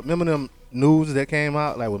those, remember them news that came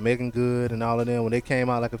out, like with Megan Good and all of them, when they came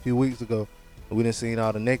out like a few weeks ago, and we done seen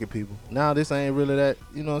all the naked people. Now this ain't really that,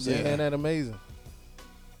 you know what I'm saying? Yeah. Ain't that amazing?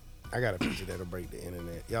 I got a picture that'll break the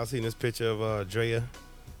internet. Y'all seen this picture of Drea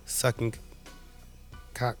sucking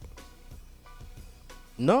cock?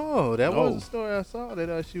 No, that No. was the story I saw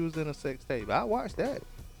that she was in a sex tape. I watched that.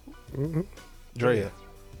 Mm-hmm. Drea.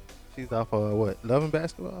 She's off of what? Love and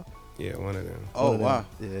Basketball? Yeah, one of them. Oh, One of them. wow.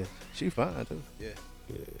 Yeah. She fine too. Yeah.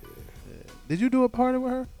 Did you do a party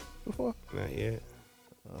with her before? Not yet.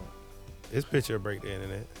 This picture will break the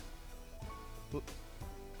internet.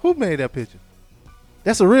 Who made that picture?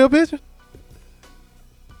 That's a real picture?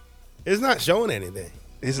 It's not showing anything.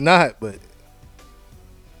 It's not, but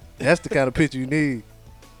that's the kind of picture you need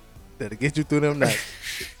that'll get you through them nights.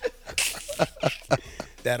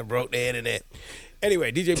 That'll broke the internet.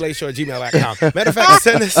 Anyway, DJBlazeShow@gmail.com. Matter of fact,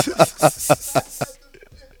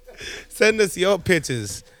 send us your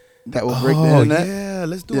pictures. That will break the internet. Yeah,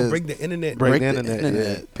 let's do Yes. a break the internet. Break the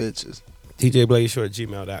internet, pictures.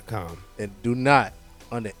 DJBlazeShow@gmail.com. And do not,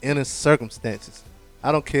 under any circumstances,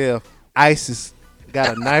 I don't care if ISIS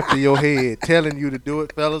got a knife to your head telling you to do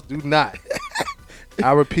it, fellas, do not.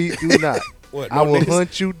 I repeat, do not. What, I no will niggas?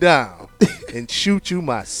 hunt you down and shoot you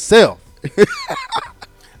myself.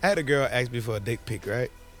 I had a girl ask me for a dick pic, right?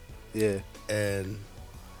 Yeah. And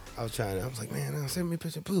I was like, man, send me a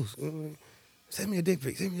picture, please. Send me a dick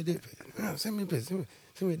pic. Send me a dick pic. No, send me a picture.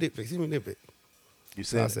 Send me a dick pic. Send me a dick pic. You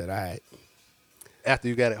So said I said, all right. after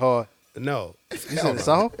you got it hard. No. You said it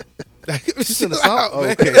soft? You said Chill it soft? out,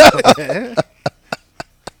 man. Okay.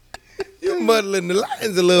 You're muddling the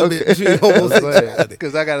lines a little bit between homosexuality.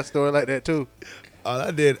 Because I got a story like that too. All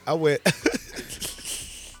I did, I went,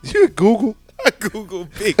 You Google. I Google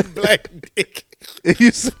big black dick. You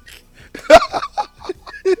s-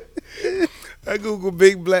 I Google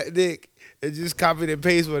big black dick and just copied and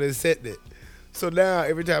pasted what it sent it. So now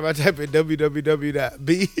every time I type in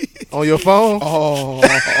www.b, on your phone? Oh,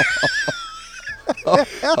 so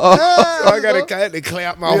I gotta kind of clear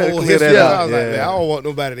out my You gotta whole clear history. that out, I was like, yeah. man, I don't want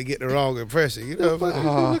nobody to get the wrong impression. You know what I'm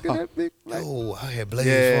saying? Look at that big black. Oh, I had Blaze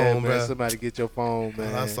Yeah, phone, man. bro. Somebody get your phone,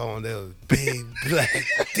 man. I saw one that was big black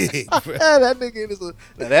dick, bro. that nigga is now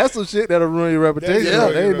that's some shit that'll ruin your reputation. Yeah,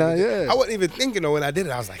 They not, yeah. I wasn't even thinking though when I did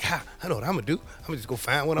it. I was like, I know what I'm gonna do. I'm gonna just go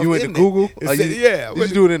find one. You went to in Google? It Are said- you- yeah. Did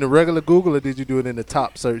you do it in the regular Google or did you do it in the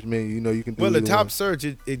top search menu? You know, you can do Well, the either top one. search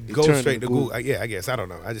it turned goes straight to to Google. Google. Yeah, I guess I don't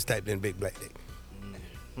know. I just typed in big black dick.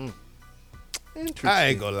 Interesting. I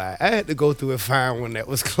ain't gonna lie. I had to go through and find one that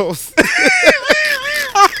was close.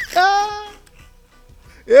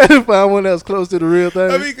 Yeah, to find one that was close to the real thing.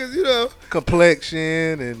 I mean, cause you know, Complexion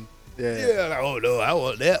and yeah. yeah, like, oh no, I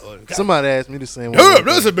want that one. Somebody asked me the same one. Damn,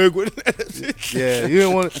 that's a big one. Yeah, you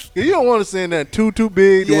don't want to send that too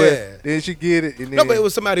big. To Yeah. where then she get it. And then, No, but it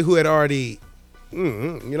was somebody who had already, you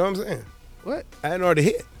know what I'm saying? what? I hadn't already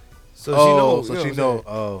hit. So Oh, she knows. so you know she what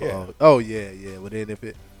know. I'm saying? Oh, yeah. Well, then if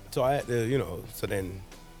it, So I had to, so then,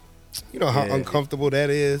 you know how Yeah. uncomfortable that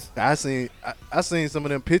is? I seen some of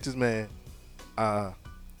them pictures, man.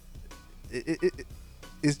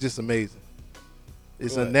 It's just amazing.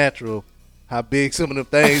 It's What? unnatural how big some of them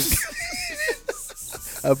things,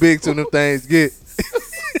 how big some of them things get.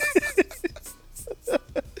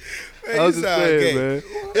 Man, I was you just sound saying, gay. man.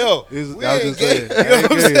 Yo, I was we just ain't saying. gay. I ain't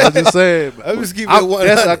gay. I was just saying. I'm just keeping it That's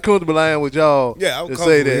 100. how comfortable I am with y'all. Yeah, I'm to comfortable.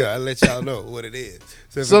 say that. Yeah, I let y'all know what it is.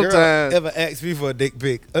 So if a girl Sometimes- ever asks me for a dick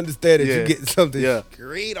pic, understand that Yeah. you're getting something Yeah.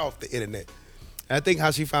 great off the internet. I think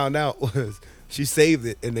how she found out was she saved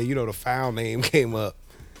it, and then the file name came up.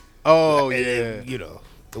 Oh And yeah, then,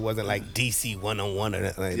 it wasn't like DC 101 or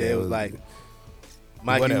nothing like yeah. that. It was like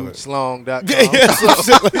whatever. MikeHughesLong.com. yeah, some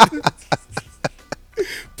shit like that.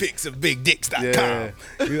 Picsofbigdicks.com. Yeah.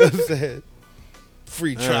 You know what I'm saying?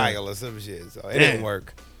 Free trial or some shit. So it didn't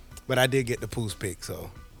work. But I did get the poos pic, so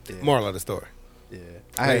Yeah. moral of the story. Yeah,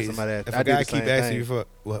 I had Please, somebody. If I a did guy the keep same asking thing. you for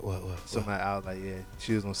what? Somebody, I was like, yeah,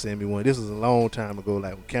 she was gonna send me one. This was a long time ago,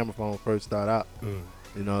 like when camera phone first started out.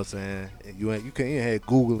 You know what I'm saying? And you couldn't even have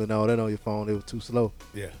Google and all that on your phone. It was too slow.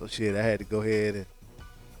 Yeah. So shit, I had to go ahead and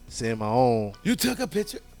send my own. You took a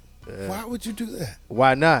picture? Why would you do that?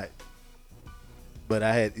 Why not? But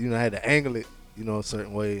I had, I had to angle it, a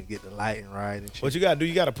certain way and get the lighting right and shit. What you gotta do,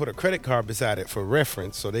 you gotta put a credit card beside it for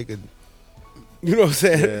reference so they could, you know what I'm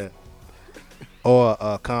saying? Yeah. Or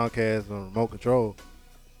Comcast on remote control.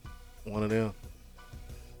 One of them.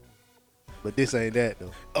 But this ain't that though.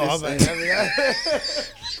 Oh, I'm This like, man,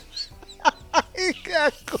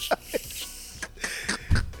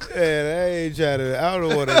 I ain't trying to, I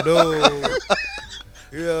don't want to know.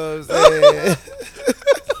 You know what I'm saying?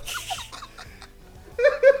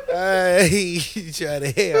 I ain't trying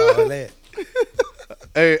to hear all that.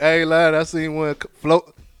 Hey, I ain't lying. I seen one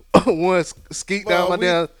float, one skeet down my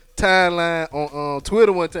damn timeline on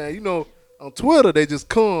Twitter one time. On Twitter they just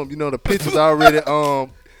come. The pictures already. So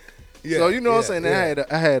what I'm saying.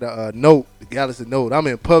 I had a note, the Galaxy Note. I'm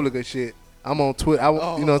in public and shit. I'm on Twitter.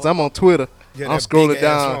 I'm on Twitter. Yeah, I'm that scrolling big-ass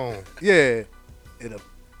down. phone. Yeah,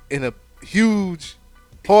 in a huge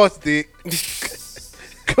horse dick.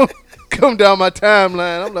 come down my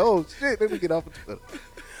timeline. I'm like, oh shit, let me get off of Twitter.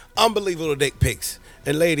 Unbelievable dick pics.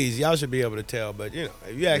 And ladies, y'all should be able to tell, but if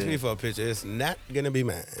you ask me for a picture, it's not gonna be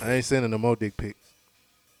mine. I ain't sending no more dick pics.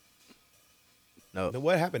 No.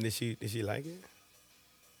 What happened? Did she like it?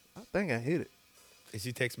 I think I hit it. Did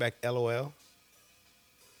she text back LOL?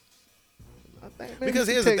 I think maybe Because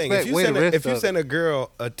she here's the text thing: back if where the rest you of send it. a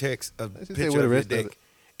girl a text, a Let's just say picture where the of your rest of dick, it.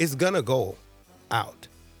 it's gonna go out.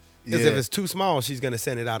 Because Yeah. if it's too small, she's gonna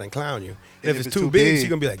send it out and clown you. And if it's too big, she's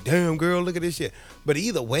gonna be like, "Damn, girl, look at this shit." But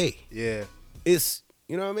either way, Yeah, it's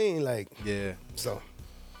you know what I mean. Like, yeah. so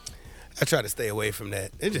I try to stay away from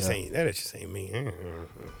that. It just Yeah. ain't that. It just ain't me.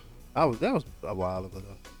 That was a while ago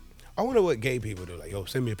though. I wonder what gay people do. Like, yo,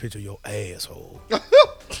 send me a picture of your asshole.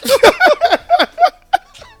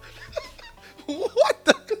 What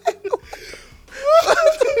the?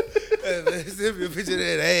 Send me a picture of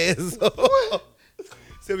that asshole.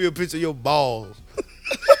 Send me a picture of your balls.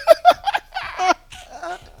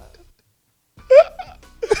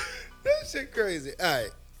 That shit crazy. All right,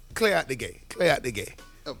 clear out the gay. Clear out the gay.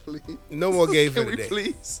 Please. No more gay for Can we today.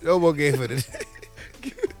 please? No more gay for today.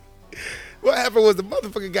 What happened was the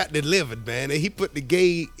motherfucker got delivered, man, and he put the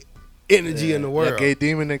gay energy in the world. That gay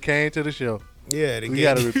demon that came to the show. Yeah, the We gay.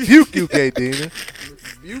 gotta rebuke you, gay demon.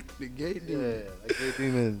 Rebuke the gay dude. Yeah, like gay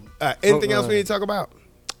demon. Anything else we need to talk about?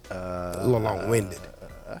 A little long-winded.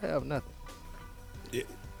 I have nothing. Yeah.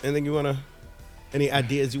 Anything you wanna? Any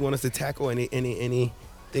ideas you want us to tackle?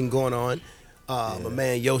 Anything going on? My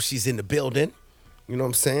man Yoshi's in the building. You know what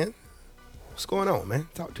I'm saying? What's going on, man?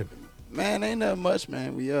 Talk to me. Man, ain't nothing much,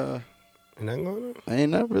 man. We Ain't nothing going on.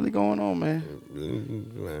 ain't nothing really going on, man.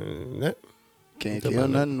 Can't kill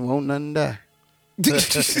nothing, won't nothing die.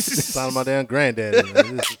 Sound my damn granddaddy.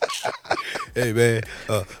 Man. Hey man,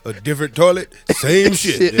 a different toilet, same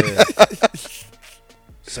shit. Yeah.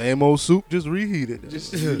 Same old soup, just reheated.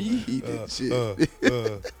 Just reheat it, shit.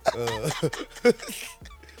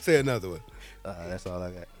 Say another one. That's all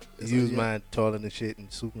I got. Use my toilet and shit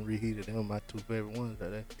and soup and reheated. Them are my two favorite ones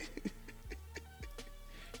right there.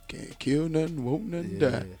 Can't kill nothing, won't nothing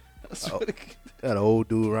die. Got an old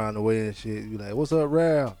dude around the way and shit. You like, what's up,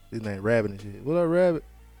 Ralph? His name Rabbit and shit. What up, Rabbit?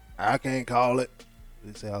 I can't call it.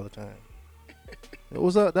 They say all the time.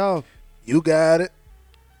 What's up, dog? You got it.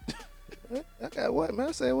 I got what, man?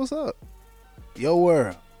 I say, what's up? Your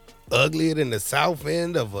world. Uglier than the south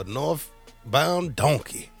end of a northbound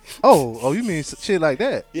donkey. Oh, you mean shit like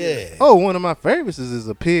that? Yeah. Oh, one of my favorites is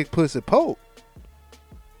a pig pussy poke.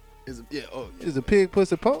 Is a pig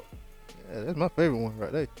pussy poke. Yeah, that's my favorite one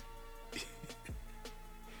right there.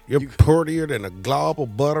 You're prettier than a glob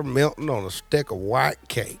of butter melting on a stick of white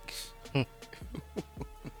cakes.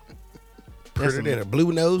 Prettier than a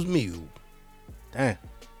blue-nosed mule. Damn.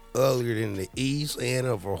 Uglier than the east end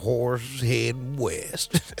of a horse head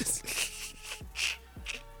west.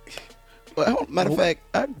 Well, matter of fact,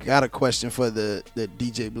 I got a question for the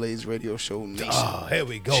DJ Blaze Radio Show Nation. Oh, here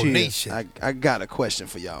we go, Cheers. Nation. I got a question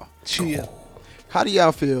for y'all. Cheers. How do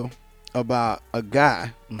y'all feel about a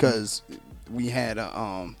guy? Because we had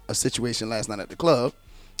a situation last night at the club,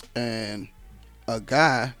 and a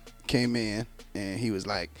guy came in and he was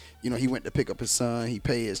like, he went to pick up his son. He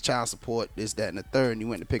paid his child support, this, that, and the third, and he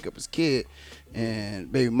went to pick up his kid, and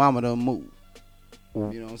baby mama done moved.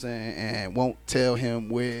 You know what I'm saying? And won't tell him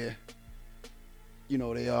where,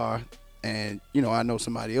 they are. And, I know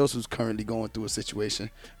somebody else who's currently going through a situation,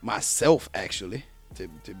 myself actually, to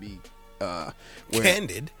be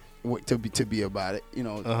Candid. To be about it,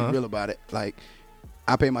 to be real about it. Like,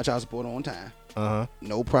 I pay my child support on time.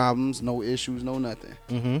 No problems, no issues, no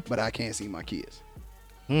nothing. But I can't see my kids.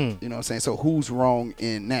 You know what I'm saying? So who's wrong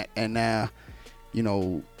in that? And now,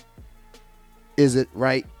 is it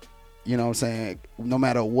right? You know what I'm saying? No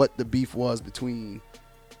matter what the beef was between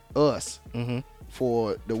us,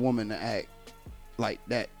 for the woman to act like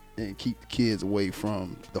that and keep the kids away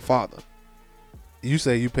from the father. You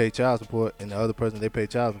say you pay child support and the other person, they pay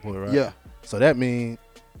child support, right? Yeah. So that means,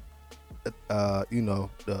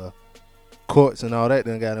 the courts and all that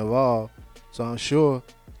done got involved. So I'm sure.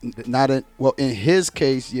 In his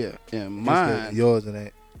case, yeah. In mine, yours and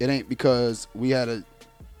that. It ain't because when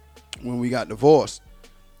we got divorced,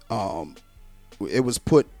 it was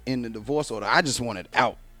put in the divorce order. I just wanted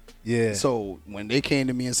out. Yeah. So when they came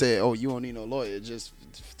to me and said, "Oh, you don't need no lawyer, just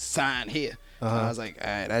sign here," I was like, "All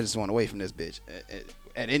right, I just want away from this bitch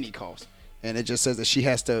at any cost." And it just says that she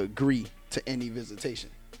has to agree to any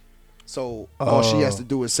visitation. So all she has to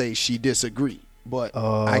do is say she disagree. But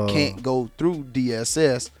I can't go through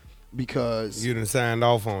DSS because you done signed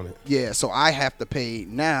off on it. Yeah, so I have to pay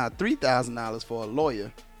now $3,000 for a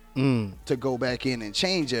lawyer to go back in and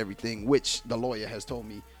change everything, which the lawyer has told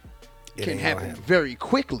me can happen very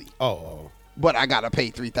quickly. But I gotta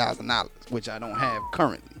pay $3,000, which I don't have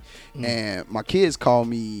currently. And my kids call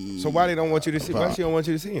me. So why they don't want you to see? Why she don't want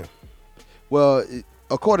you to see him? Well,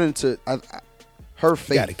 according to her faith,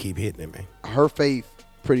 you gotta keep hitting it, man. Her faith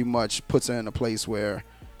pretty much puts her in a place where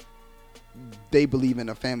they believe in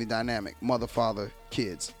a family dynamic, mother, father,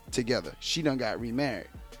 kids together. She done got remarried,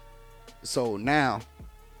 so now,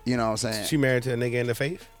 you know what I'm saying. She married to a nigga in the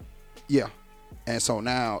faith. Yeah. And so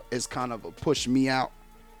now it's kind of a push me out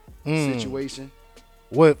situation.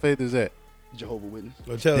 What faith is that? Jehovah Witness.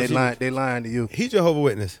 Well, they lying to you. He Jehovah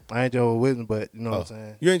Witness. I ain't Jehovah Witness, but you know what I'm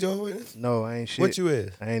saying. You ain't Jehovah Witness? No, I ain't shit. What you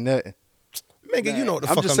is? I ain't nothing. Nigga, you know what the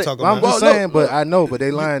fuck I'm saying, talking about. I'm just saying, but I know, but they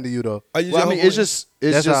lying to you though. Are you Well, I mean, it's just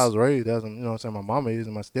that's how I was raised. That's, you know what I'm saying. My mama is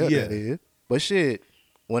and my stepdad is. But shit,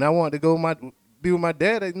 when I wanted to go be with my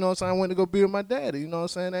daddy, you know what I'm saying, I went to go be with my daddy. You know what I'm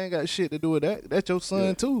saying? I ain't got shit to do with that. That's your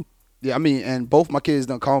son too. Yeah, I mean, and both my kids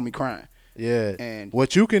done call me crying. Yeah. And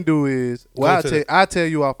what you can do is, well, I tell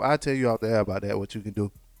you off the air about that. What you can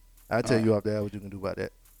do. I tell you off the air what you can do about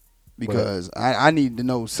that. Because I need to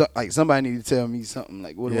know, like somebody need to tell me something.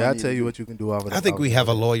 Like what? I tell you what you can do off of that. I think we have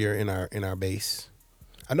a lawyer in our base.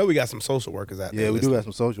 I know we got some social workers out there. Yeah, we do have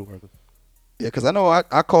some social workers. Yeah, because I know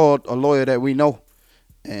I called a lawyer that we know,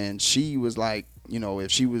 and she was like, you know,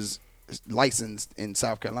 if she was licensed in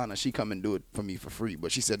South Carolina, she come and do it for me for free.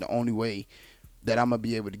 But she said the only way that I'm gonna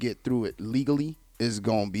be able to get through it legally is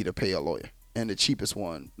gonna be to pay a lawyer, and the cheapest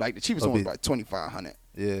one, like the cheapest one, was like $2,500.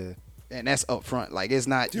 Yeah. And that's up front. Like it's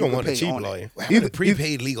not. You don't want a cheap lawyer. Either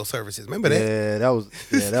prepaid legal services. Remember that? Yeah, that was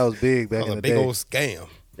big back in the big day. old scam.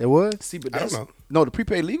 It was? See, but I that's, don't know. No, the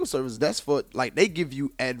prepaid legal service, that's for, like, they give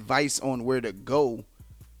you advice on where to go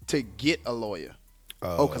to get a lawyer.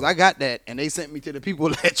 Because I got that, and they sent me to the people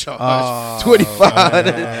that charge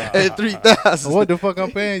 $2,500 and $3,000. What the fuck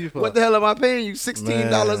I'm paying you for? What the hell am I paying you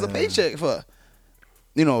 $16 a paycheck for?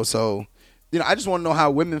 You know, so, you know, I just want to know how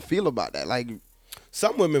women feel about that. Like,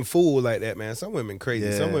 some women fool like that, man. Some women crazy.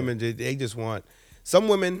 Yeah. Some women, they just want. Some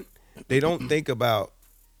women, they don't think about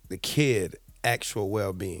the kid actual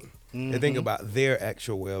well-being. They think about their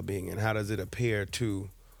actual well-being and how does it appear to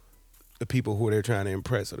the people who they're trying to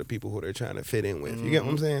impress or the people who they're trying to fit in with. You get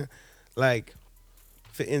what I'm saying? Like,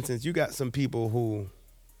 for instance, you got some people who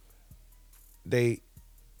they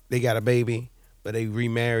got a baby, but they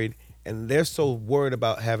remarried, and they're so worried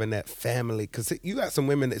about having that family. Because you got some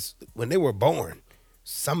women that's, when they were born,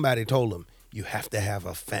 somebody told them, you have to have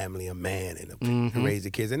a family, a man, and to raise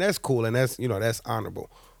the kids. And that's cool, and that's, you know, that's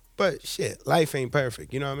honorable. But shit, life ain't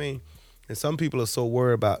perfect, you know what I mean? And some people are so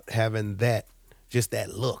worried about having that, just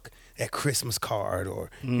that look, that Christmas card,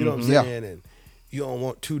 or, you know what I'm saying? And you don't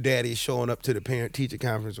want two daddies showing up to the parent-teacher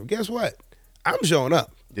conference. Well, guess what? I'm showing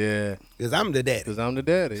up. Yeah. Because I'm the daddy. Because I'm the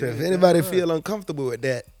daddy. So if anybody feel uncomfortable with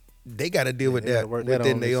that, they got to deal with that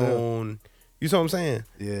within their own. You see what I'm saying?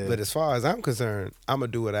 Yeah. But as far as I'm concerned, I'm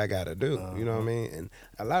going to do what I got to do. You know what I mean? And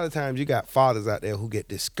a lot of times you got fathers out there who get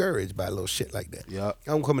discouraged by little shit like that. Yep.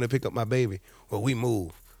 I'm coming to pick up my baby. Well, we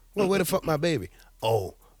move. Well, where the fuck my baby?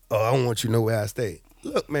 Oh, I don't want you to know where I stay.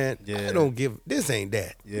 Look, man, I don't give, this ain't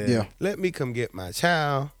that. Yeah. Let me come get my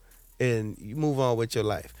child and you move on with your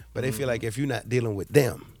life. But they feel like if you're not dealing with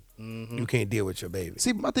them, you can't deal with your baby.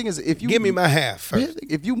 see, my thing is, if you Give me my half first.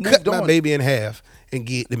 if you Cut moved on, my baby in half and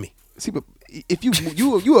give it to me. see, but if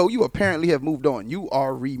you apparently have moved on, you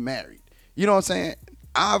are remarried. You know what I'm saying?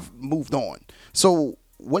 I've moved on. So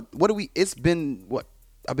what do we? It's been what?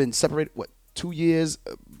 I've been separated 2 years,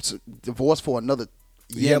 divorced for another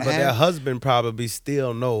year. Yeah, and a but half. that husband probably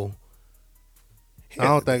still know. I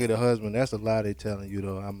don't think it's the husband. That's a lie they telling you,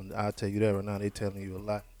 though. I'll tell you that right now. They telling you a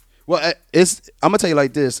lie. Well, I'm gonna tell you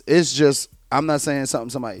like this. It's just, I'm not saying something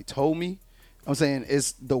somebody told me. I'm saying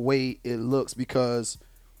it's the way it looks, because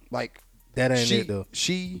like That ain't she, it, though.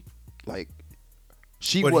 She like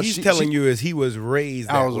she What was. he's she, telling she, you is he was raised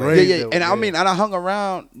I that was way. raised yeah, that yeah. way, And I yeah. mean, and I hung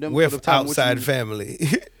around them for With the time outside which family.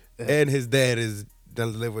 And his dad is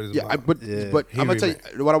done live with his yeah, mom. but He I'm gonna tell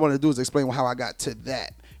remarried. you what I want to do is explain how I got to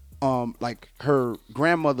that. Like her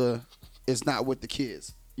grandmother is not with the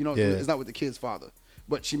kids. You know, Yeah. it's not with the kid's father,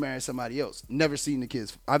 but she married somebody else. Never seen the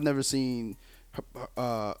kids. I've never seen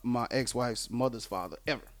my ex-wife's mother's father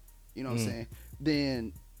ever. You know what I'm saying?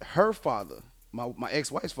 Then her father, my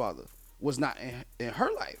ex-wife's father, was not in her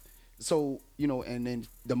life. So, you know, and then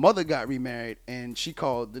the mother got remarried and she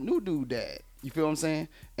called the new dude dad. You feel what I'm saying?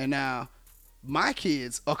 And now my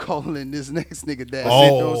kids are calling this next nigga dad. Oh,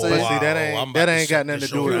 you know what I'm saying? But see, that I'm ain't about to got shut nothing the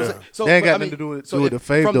to do show with down. it. So, That ain't but I got mean, nothing to do with, so the if-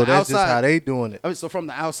 faith, from though. the That's just outside- how they doing it. I mean, so from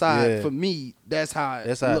the outside, Yeah. for me, that's how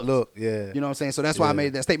That's how it look, yeah. You know what I'm saying? So that's why I Yeah.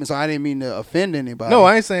 made that statement. So I didn't mean to offend anybody. No,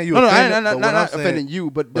 I ain't saying you No, offended, I'm but what not I'm saying- offending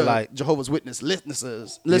you, but the but like- Jehovah's Witness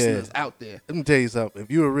listeners out there. Let me tell you something.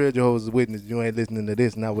 If you a real Jehovah's Witness, you ain't listening to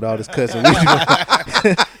this. Not with all this cussing we doing.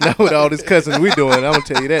 Not with all this cussing we doing. I'm gonna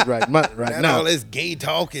tell you that right Not now. all this gay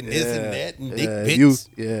talk and this and that and dick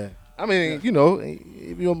yeah, pics. I mean, you know,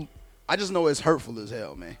 if you I just know it's hurtful as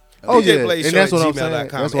hell, man. Oh, DJ yeah, Blaze and Show that's at what I'm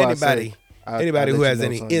gmail.com. saying. That's why I say Anybody I'll who let has you know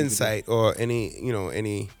any something you can do. insight or any, you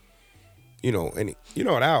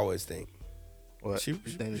know what I always think. What? She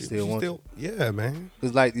Think they still want you? yeah, man.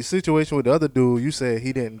 Cause like the situation with the other dude, you said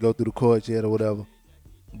he didn't go through the courts yet or whatever.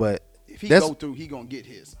 But If he that's go through, he gonna get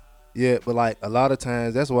his. yeah, but like a lot of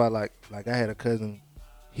times that's why like I had a cousin,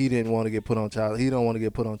 he didn't want to get put on child. He don't want to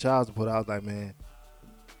get put on child support. I was like, man,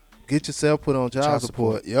 get yourself put on child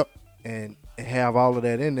support. Yep. And have all of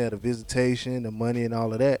that in there, the visitation, the money, and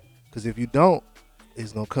all of that. Because if you don't,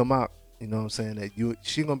 it's gonna come out. You know what I'm saying? That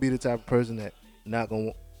she gonna be the type of person that not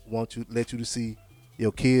gonna want you, let you to see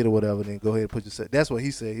your kid or whatever. Then go ahead and put yourself. That's what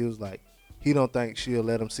he said. He was like, he don't think she'll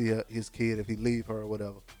let him see his kid if he leave her or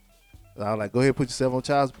whatever. So I was like, go ahead and put yourself on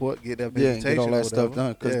child support, get that Yeah, visitation, and get all or that stuff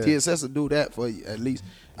whatever. done. Because TSS will do that for you at least.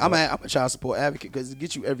 I'm a child support advocate because it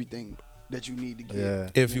gets you everything that you need to get. Yeah.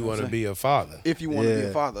 If you know what want to I'm be a father. If you want to be Yeah.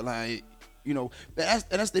 a father, like, you know, that's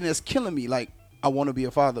the thing that's killing me. Like, I want to be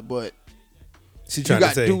a father, but She You trying to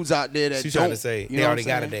got say. dudes out there that She don't. trying to say you they know what already I'm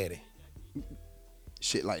got a saying? daddy.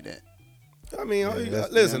 Shit like that. I mean, all you,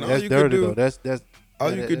 That's- listen. All that's you dirty could do. though. That's All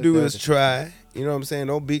that- you that's could do is dirty. try. You know what I'm saying?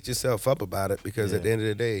 Don't beat yourself up about it because at Yeah. the end of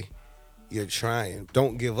the day, you're trying.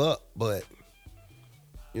 Don't give up, but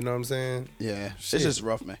you know what I'm saying? Yeah, Shit. it's just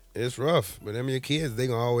rough, man. It's rough, but them your kids, they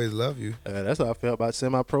gonna always love you. That's how I felt about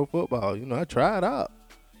semi-pro football. You know, I tried out.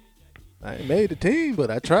 I ain't made the team,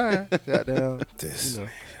 but I tried. Goddamn. This. You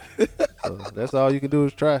know. So that's all you can do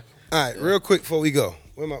is try. All right, real quick before we go,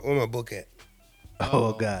 where my book at?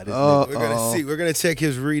 Oh God, this We're gonna see. We're gonna check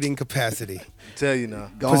his reading capacity. nigga. Tell you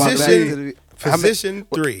now. Going back Position- to the- Position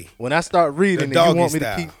 3. When I start reading, and you doggy want me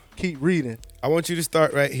style. to keep reading, I want you to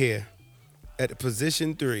start right here at the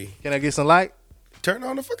position 3. can I get some light? Turn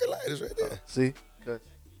on the fucking light. It's right there. See,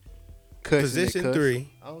 Position 3.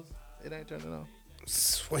 It ain't turning on.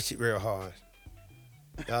 Switch it real hard.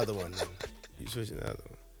 The other one. Then. You switching the other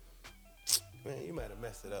one. Man, you might have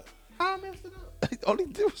messed it up. I messed it up. All he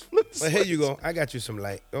did was flip the But here you switch. go. I got you some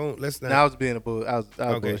light. Let's not. Now I was being a bull. I was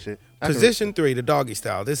Okay. bullshit. I can- Position 3, the doggy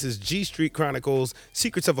style. This is G Street Chronicles,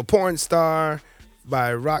 Secrets of a Porn Star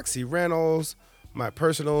by Roxy Reynolds. My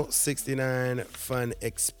personal 69 fun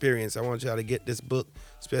experience. I want y'all to get this book,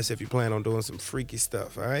 especially if you plan on doing some freaky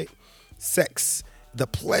stuff, all right? Sex. The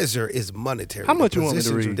pleasure is monetary. How much The you want me to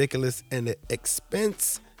position's read? ridiculous and the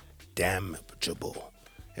expense damageable.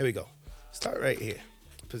 Here we go. Start right here.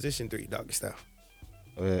 Position 3, doggy style.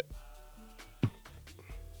 Okay.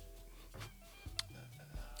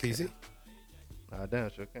 Can you see? Damn,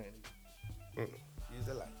 sure can. Use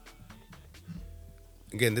the light.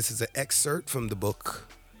 Again, this is an excerpt from the book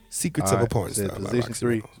Secrets All of a right, Porn said Star. by Position Roxy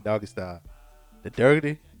 3, Reynolds. doggy style. The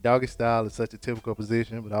dirty doggy style is such a typical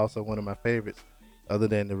position, but also one of my favorites, other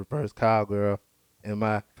than the reverse cowgirl and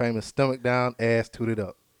my famous stomach down, ass tooted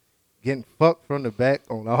up. Getting fucked from the back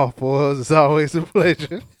on all fours is always a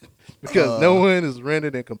pleasure because no one is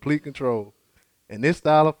rendered in complete control. In this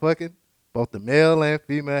style of fucking, both the male and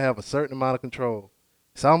female have a certain amount of control.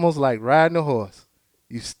 It's almost like riding a horse.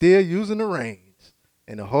 You still using the reins,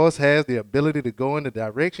 and the horse has the ability to go in the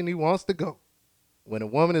direction he wants to go. When a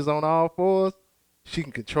woman is on all fours, she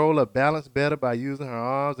can control her balance better by using her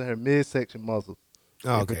arms and her midsection muscles.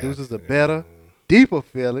 Oh, It okay. produces a better, deeper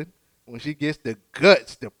feeling when she gets the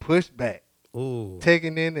guts to push back, Ooh.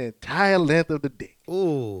 taking in the entire length of the dick.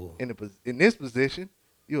 Ooh. In this position,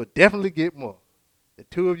 you'll definitely get more. The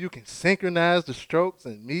two of you can synchronize the strokes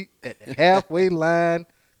and meet at the halfway line,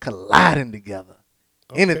 colliding together.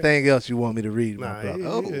 Anything else you want me to read, my Nah,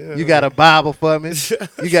 brother? yeah. You got a Bible for me?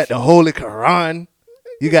 You got the Holy Quran?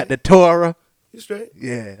 You got the Torah? You straight?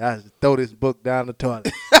 Yeah, I just throw this book down the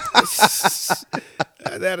toilet.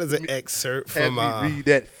 That is an excerpt Have from me read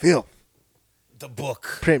that filth. the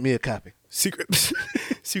book Print me a copy. Secrets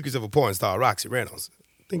of a Porn Star, Roxy Reynolds.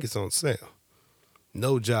 I think it's on sale.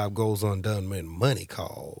 No job goes undone when money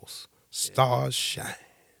calls. Stars shine.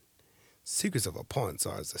 Secrets of a Porn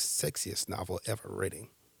Star is the sexiest novel ever written.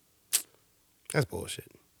 That's bullshit.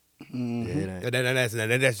 Yeah, it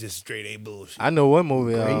ain't. That's just straight A bullshit. I know one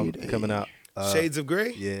movie Grade coming out. Shades of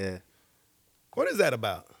Grey? Yeah. What is that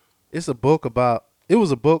about? It's a book about. It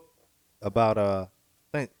was a book about I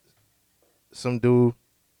think some dude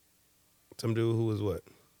Some dude who was what?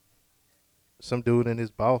 and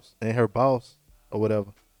his boss and her boss or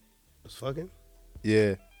whatever. Was fucking?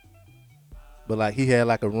 Yeah. But like he had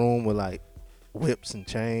like a room with like whips and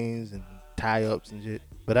chains and tie ups and shit.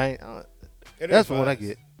 But I ain't. It That's ain't what I for us.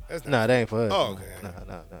 get. That's not. Nah, that ain't for us. Oh, okay. Nah.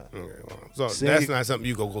 Okay, well, so See, that's not something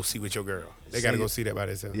you go see with your girl. They got to See- go see that by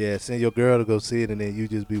themselves. Yeah, send your girl to go see it and then you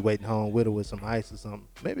just be waiting home with her with some ice or something.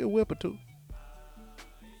 Maybe a whip or two.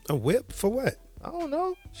 A whip for what? I don't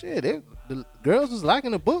know. Shit, the girls was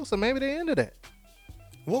liking the book, so maybe they into that.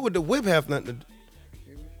 What would the whip have nothing to do?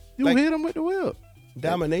 You Like- hit them with the whip.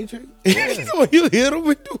 Dominatrix? You hit him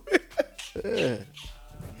with the whip. Yeah.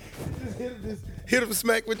 Hit him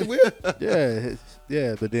smack with the whip.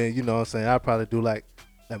 Yeah, but then you know what I'm saying, I'd probably do like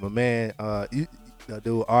my man, the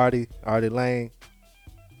dude Artie Lane.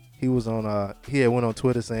 He was on he had went on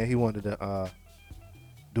Twitter saying he wanted to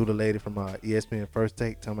do the lady from ESPN First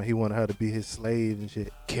Take, telling me he wanted her to be his slave and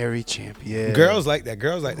shit. Carrie Champion. Yeah. Girls like that.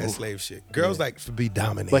 Girls like that slave shit. Girls like to be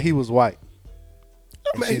dominated. But he was white.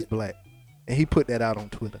 And man. she's black. And he put that out on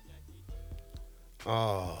Twitter.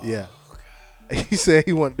 Oh. Yeah. He said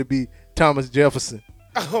he wanted to be Thomas Jefferson.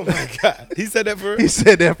 Oh my God. He said that for He real?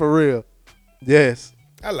 said that for real. Yes.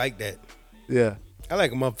 I like that. Yeah. I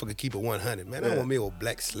like a motherfucker keep it 100, man. I Yeah. want me a old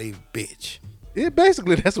black slave bitch. Yeah,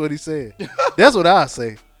 basically that's what he said. That's what I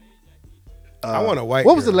say. I want a white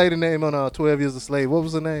What was the girl. lady name on 12 Years a Slave? What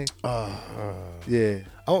was her name? Yeah.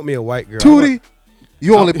 I want me a white girl. Tootie.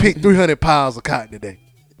 You only picked 300 pounds of cotton today.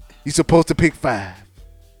 You supposed to pick 5.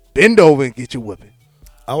 Bend over and get your whipping.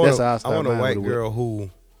 I want That's how I a start mine with white a whip. girl who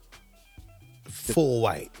full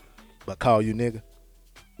white. But call you nigga.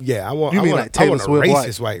 Yeah, I want. You I mean want, like Taylor I want Swift a white?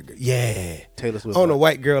 racist white girl. Yeah, Taylor Swift. I want a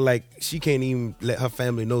white. white girl like she can't even let her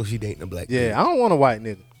family know she dating a black. Yeah, dude. I don't want a white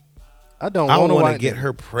nigga. I don't I want a want white to get nigga.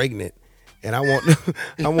 her pregnant, and I want.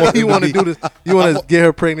 I want. You want to do this? this? You want to get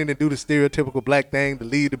her pregnant and do the stereotypical black thing to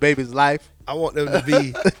lead the baby's life? I want them to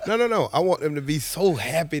be no. I want them to be so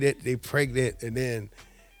happy that they pregnant, and then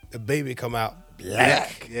the baby come out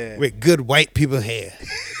black Yeah. with good white people hair.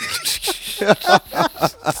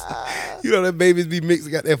 You know that babies be mixed,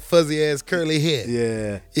 got that fuzzy ass curly hair.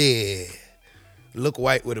 Yeah. Yeah. Look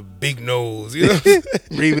white with a big nose. You know.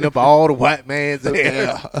 Breathing up all the white man's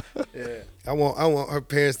hair. I want her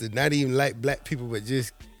parents to not even like black people, but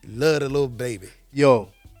just love the little baby. Yo,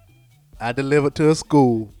 I delivered to a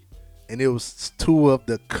school, and it was 2 of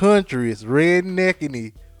the country's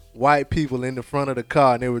redneckity white people in the front of the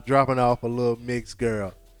car, and they were dropping off a little mixed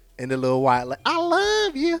girl. And the little white like, I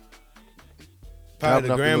love you. Probably the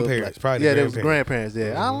Dropping off little grandparents. black- Probably yeah, the there was grandparents.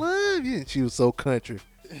 grandparents. Yeah, I love you. And she was so country.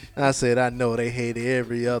 And I said, I know they hated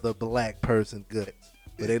every other black person guts,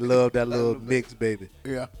 but they loved that little mixed baby.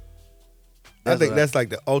 Yeah. I think that's like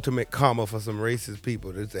the ultimate karma for some racist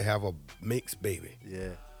people, is to have a mixed baby. Yeah.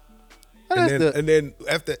 And then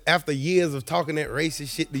after years of talking that racist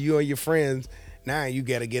shit to you and your friends, now you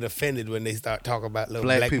gotta get offended when they start talking about little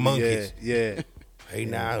black people, monkeys. Yeah. Hey,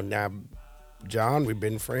 now, John, we've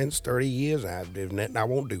been friends 30 years. There's nothing I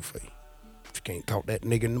won't do for you. You can't talk that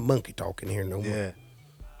nigga and the monkey talk in here no more. Yeah.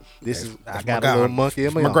 This is I That's got my a little guy. monkey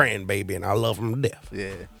in That's my my yard. grandbaby, and I love him to death.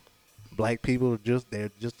 Yeah. Black people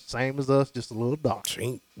they're just the same as us, just a little dark.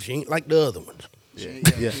 She ain't like the other ones.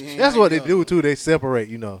 Yeah. That's what they do too. They separate,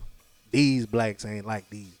 these blacks ain't like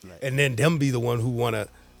these blacks. And then them be the one who want to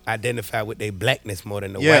identify with their blackness more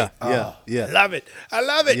than the Yeah, white. yeah. I love it. I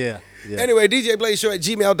love it. Yeah. Anyway, DJ Blaze Show at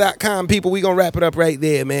gmail.com. People, we going to wrap it up right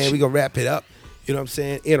there, man. We going to wrap it up. You know what I'm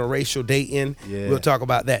saying? Interracial dating. Yeah. We'll talk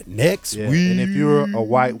about that next Yeah. week. And if you're a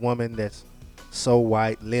white woman that's so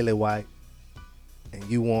white, lily white, and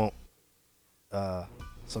you want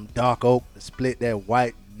some dark oak to split that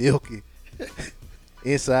white milky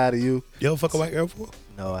inside of you. You ever fuck a white girl before?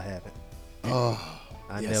 No, I haven't.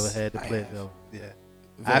 I yes, never had the I pleasure. have. Of, yeah.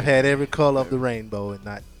 I've had every color of the rainbow and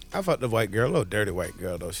not. I fucked a white girl, a little dirty white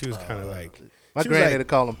girl, though. She was kind of like... My she was granddaddy like-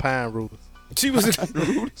 called them pine rulers. She was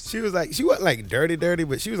she wasn't like dirty,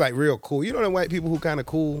 but she was like real cool. You know them white people who kind of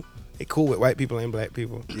cool? They cool with white people and black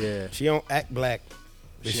people. Yeah. She don't act black,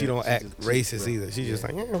 but she don't act racist right. either. She's just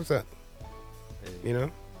like, what's up? You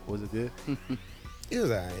know? Was it good? It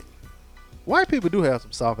was all right. White people do have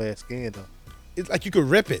some soft ass skin though. It's like you could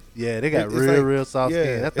rip it. Yeah, they got It's real soft yeah,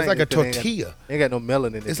 skin. I it's think like a because tortilla. They ain't got no melanin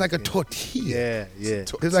in It's their like a skin. tortilla. Yeah.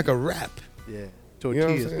 It's like a wrap. Yeah. You know what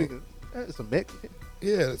Tortillas. I'm saying? That's some Mexican.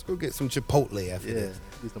 Yeah, let's go get some Chipotle after Yeah. this.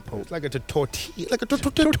 Get some It's like a tortilla. Like a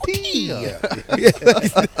tortilla.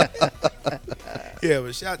 Yeah,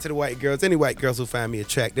 but shout out to the white girls. Any white girls who find me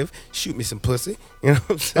attractive, shoot me some pussy. You know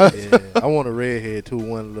what I'm saying? Yeah. I want a redhead too.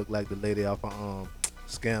 One look like the lady off of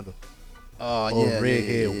Scandal. Oh, Or yeah.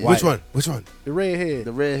 redhead yeah. white. Which one? The redhead.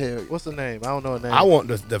 The redhead. What's the name? I don't know her name. I want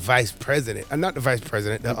the vice president. Not the vice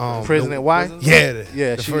president. The President wife? Yeah,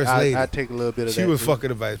 Yeah, the she. first lady. I take a little bit of She that. was too. fucking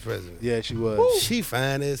the vice president. Yeah, she was. She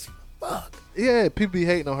fine as fuck. Yeah, people be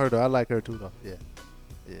hating on her though. I like her too though. Yeah.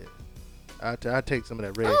 I take some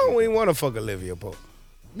of that I red. don't even want to fuck Olivia Pope.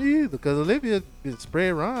 Me either, because Olivia been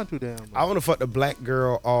spread around too damn much. I want to fuck the black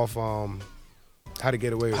girl off How to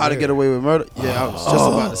Get Away with How to Murder. Get Away with Murder? Yeah, I was just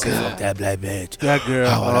about to say Fuck that. that black bitch. That girl.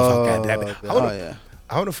 I want to fuck that black bitch. I Oh, wanna- yeah.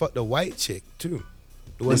 I want to fuck the white chick too.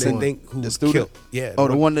 The one This they one? think who The was student? killed. Yeah. Oh,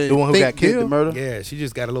 the one that The one who think got did the killed? murder? Yeah, she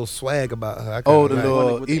just got a little swag about her. I Oh, kinda the like-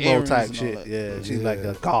 little with the emo earrings type and shit. all that. Yeah, she's Yeah. like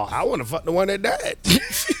a goth. I want to fuck the one that died.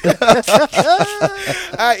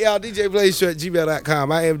 All right, y'all. DJ Blaze Show at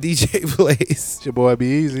gmail.com. I am DJ Blaze. It's your boy Be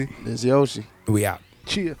Easy. This Yoshi. We out.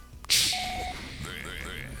 Cheer. This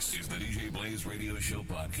is the DJ Blaze Radio Show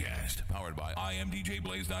podcast, powered by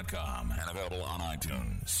imdjblaze.com and available on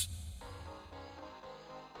iTunes.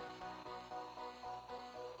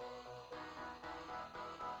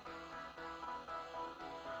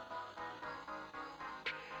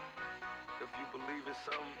 If you believe in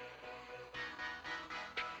something,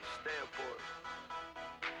 stand for it.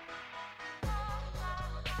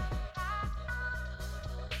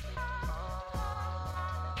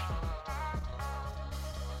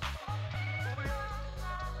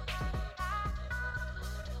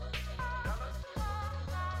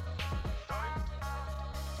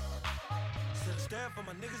 Stand for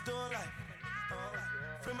my niggas doing life.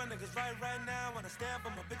 Free my niggas right now. When I stand for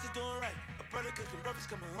my bitches doing right. A brother cooking breakfast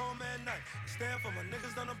coming home at night. I stand for my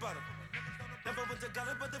niggas on the bottom. Never went to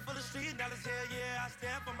college, but they full of street knowledge. Yeah, I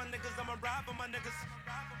stand for my niggas. I'ma ride for my niggas.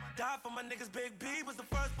 Die for my niggas. Big B was the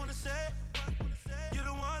first one to say, you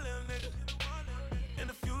the one, little nigga. And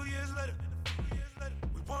a few years later,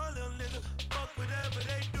 we one little nigga. Fuck whatever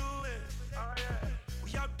they doing.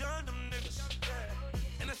 We outdone them niggas.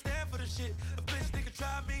 And I stand for the shit. A bitch nigga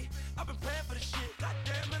try me. I've been praying for the shit.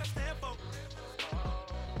 Goddamn, man, I stand for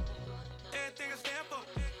everything I stand for.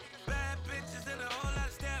 Bad bitches and a whole lot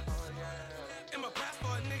of stamps. In my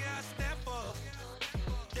passport, nigga, I stand for.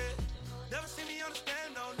 Yeah, never see me on the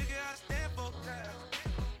stand, though, nigga, I stand for.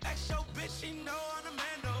 Ask your bitch, she know I'm the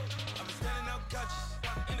man, though. I've been standing out couches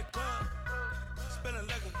in the club, spilling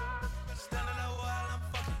liquor, standing out while I'm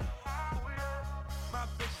fucking. My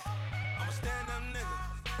bitches, I'm a stand-up nigga.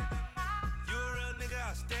 You a real nigga,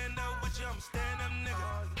 I stand up with you. I'm a stand-up nigga.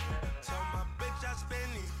 Tell my bitch I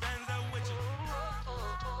spend these bands up with you.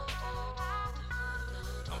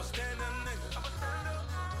 I'm a stand-up nigga.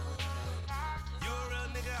 You a real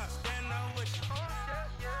nigga, I stand up with you.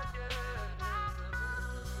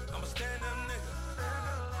 I'm a stand-up nigga.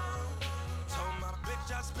 Told my bitch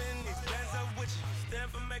I spend these bands up with you. Stand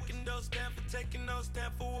for making those, stand for taking those,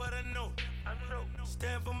 stand for what I know.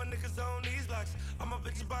 Stand for my niggas on these blocks. All my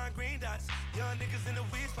bitches buying green dots. Young niggas in the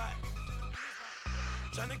weed spot.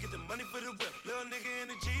 Tryna get the money for the whip. Little nigga in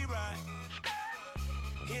the G-Ride.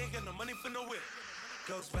 He ain't got no money for no whip.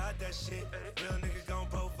 Ghost ride that shit. Real nigga gon'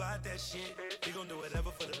 provide that shit. He gon' do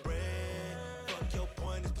whatever for the bread. Fuck your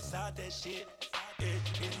point is beside that shit.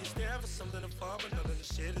 If you stand for something to fall, but none of the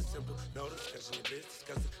shit is simple. No discussion, your bitch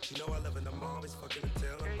disgusting. She know I love it, I'm always fucking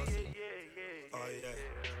until I'm busting. Oh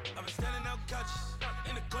yeah. I've been standing out couches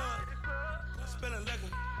in the club, spilling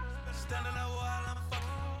liquor, standing out while I'm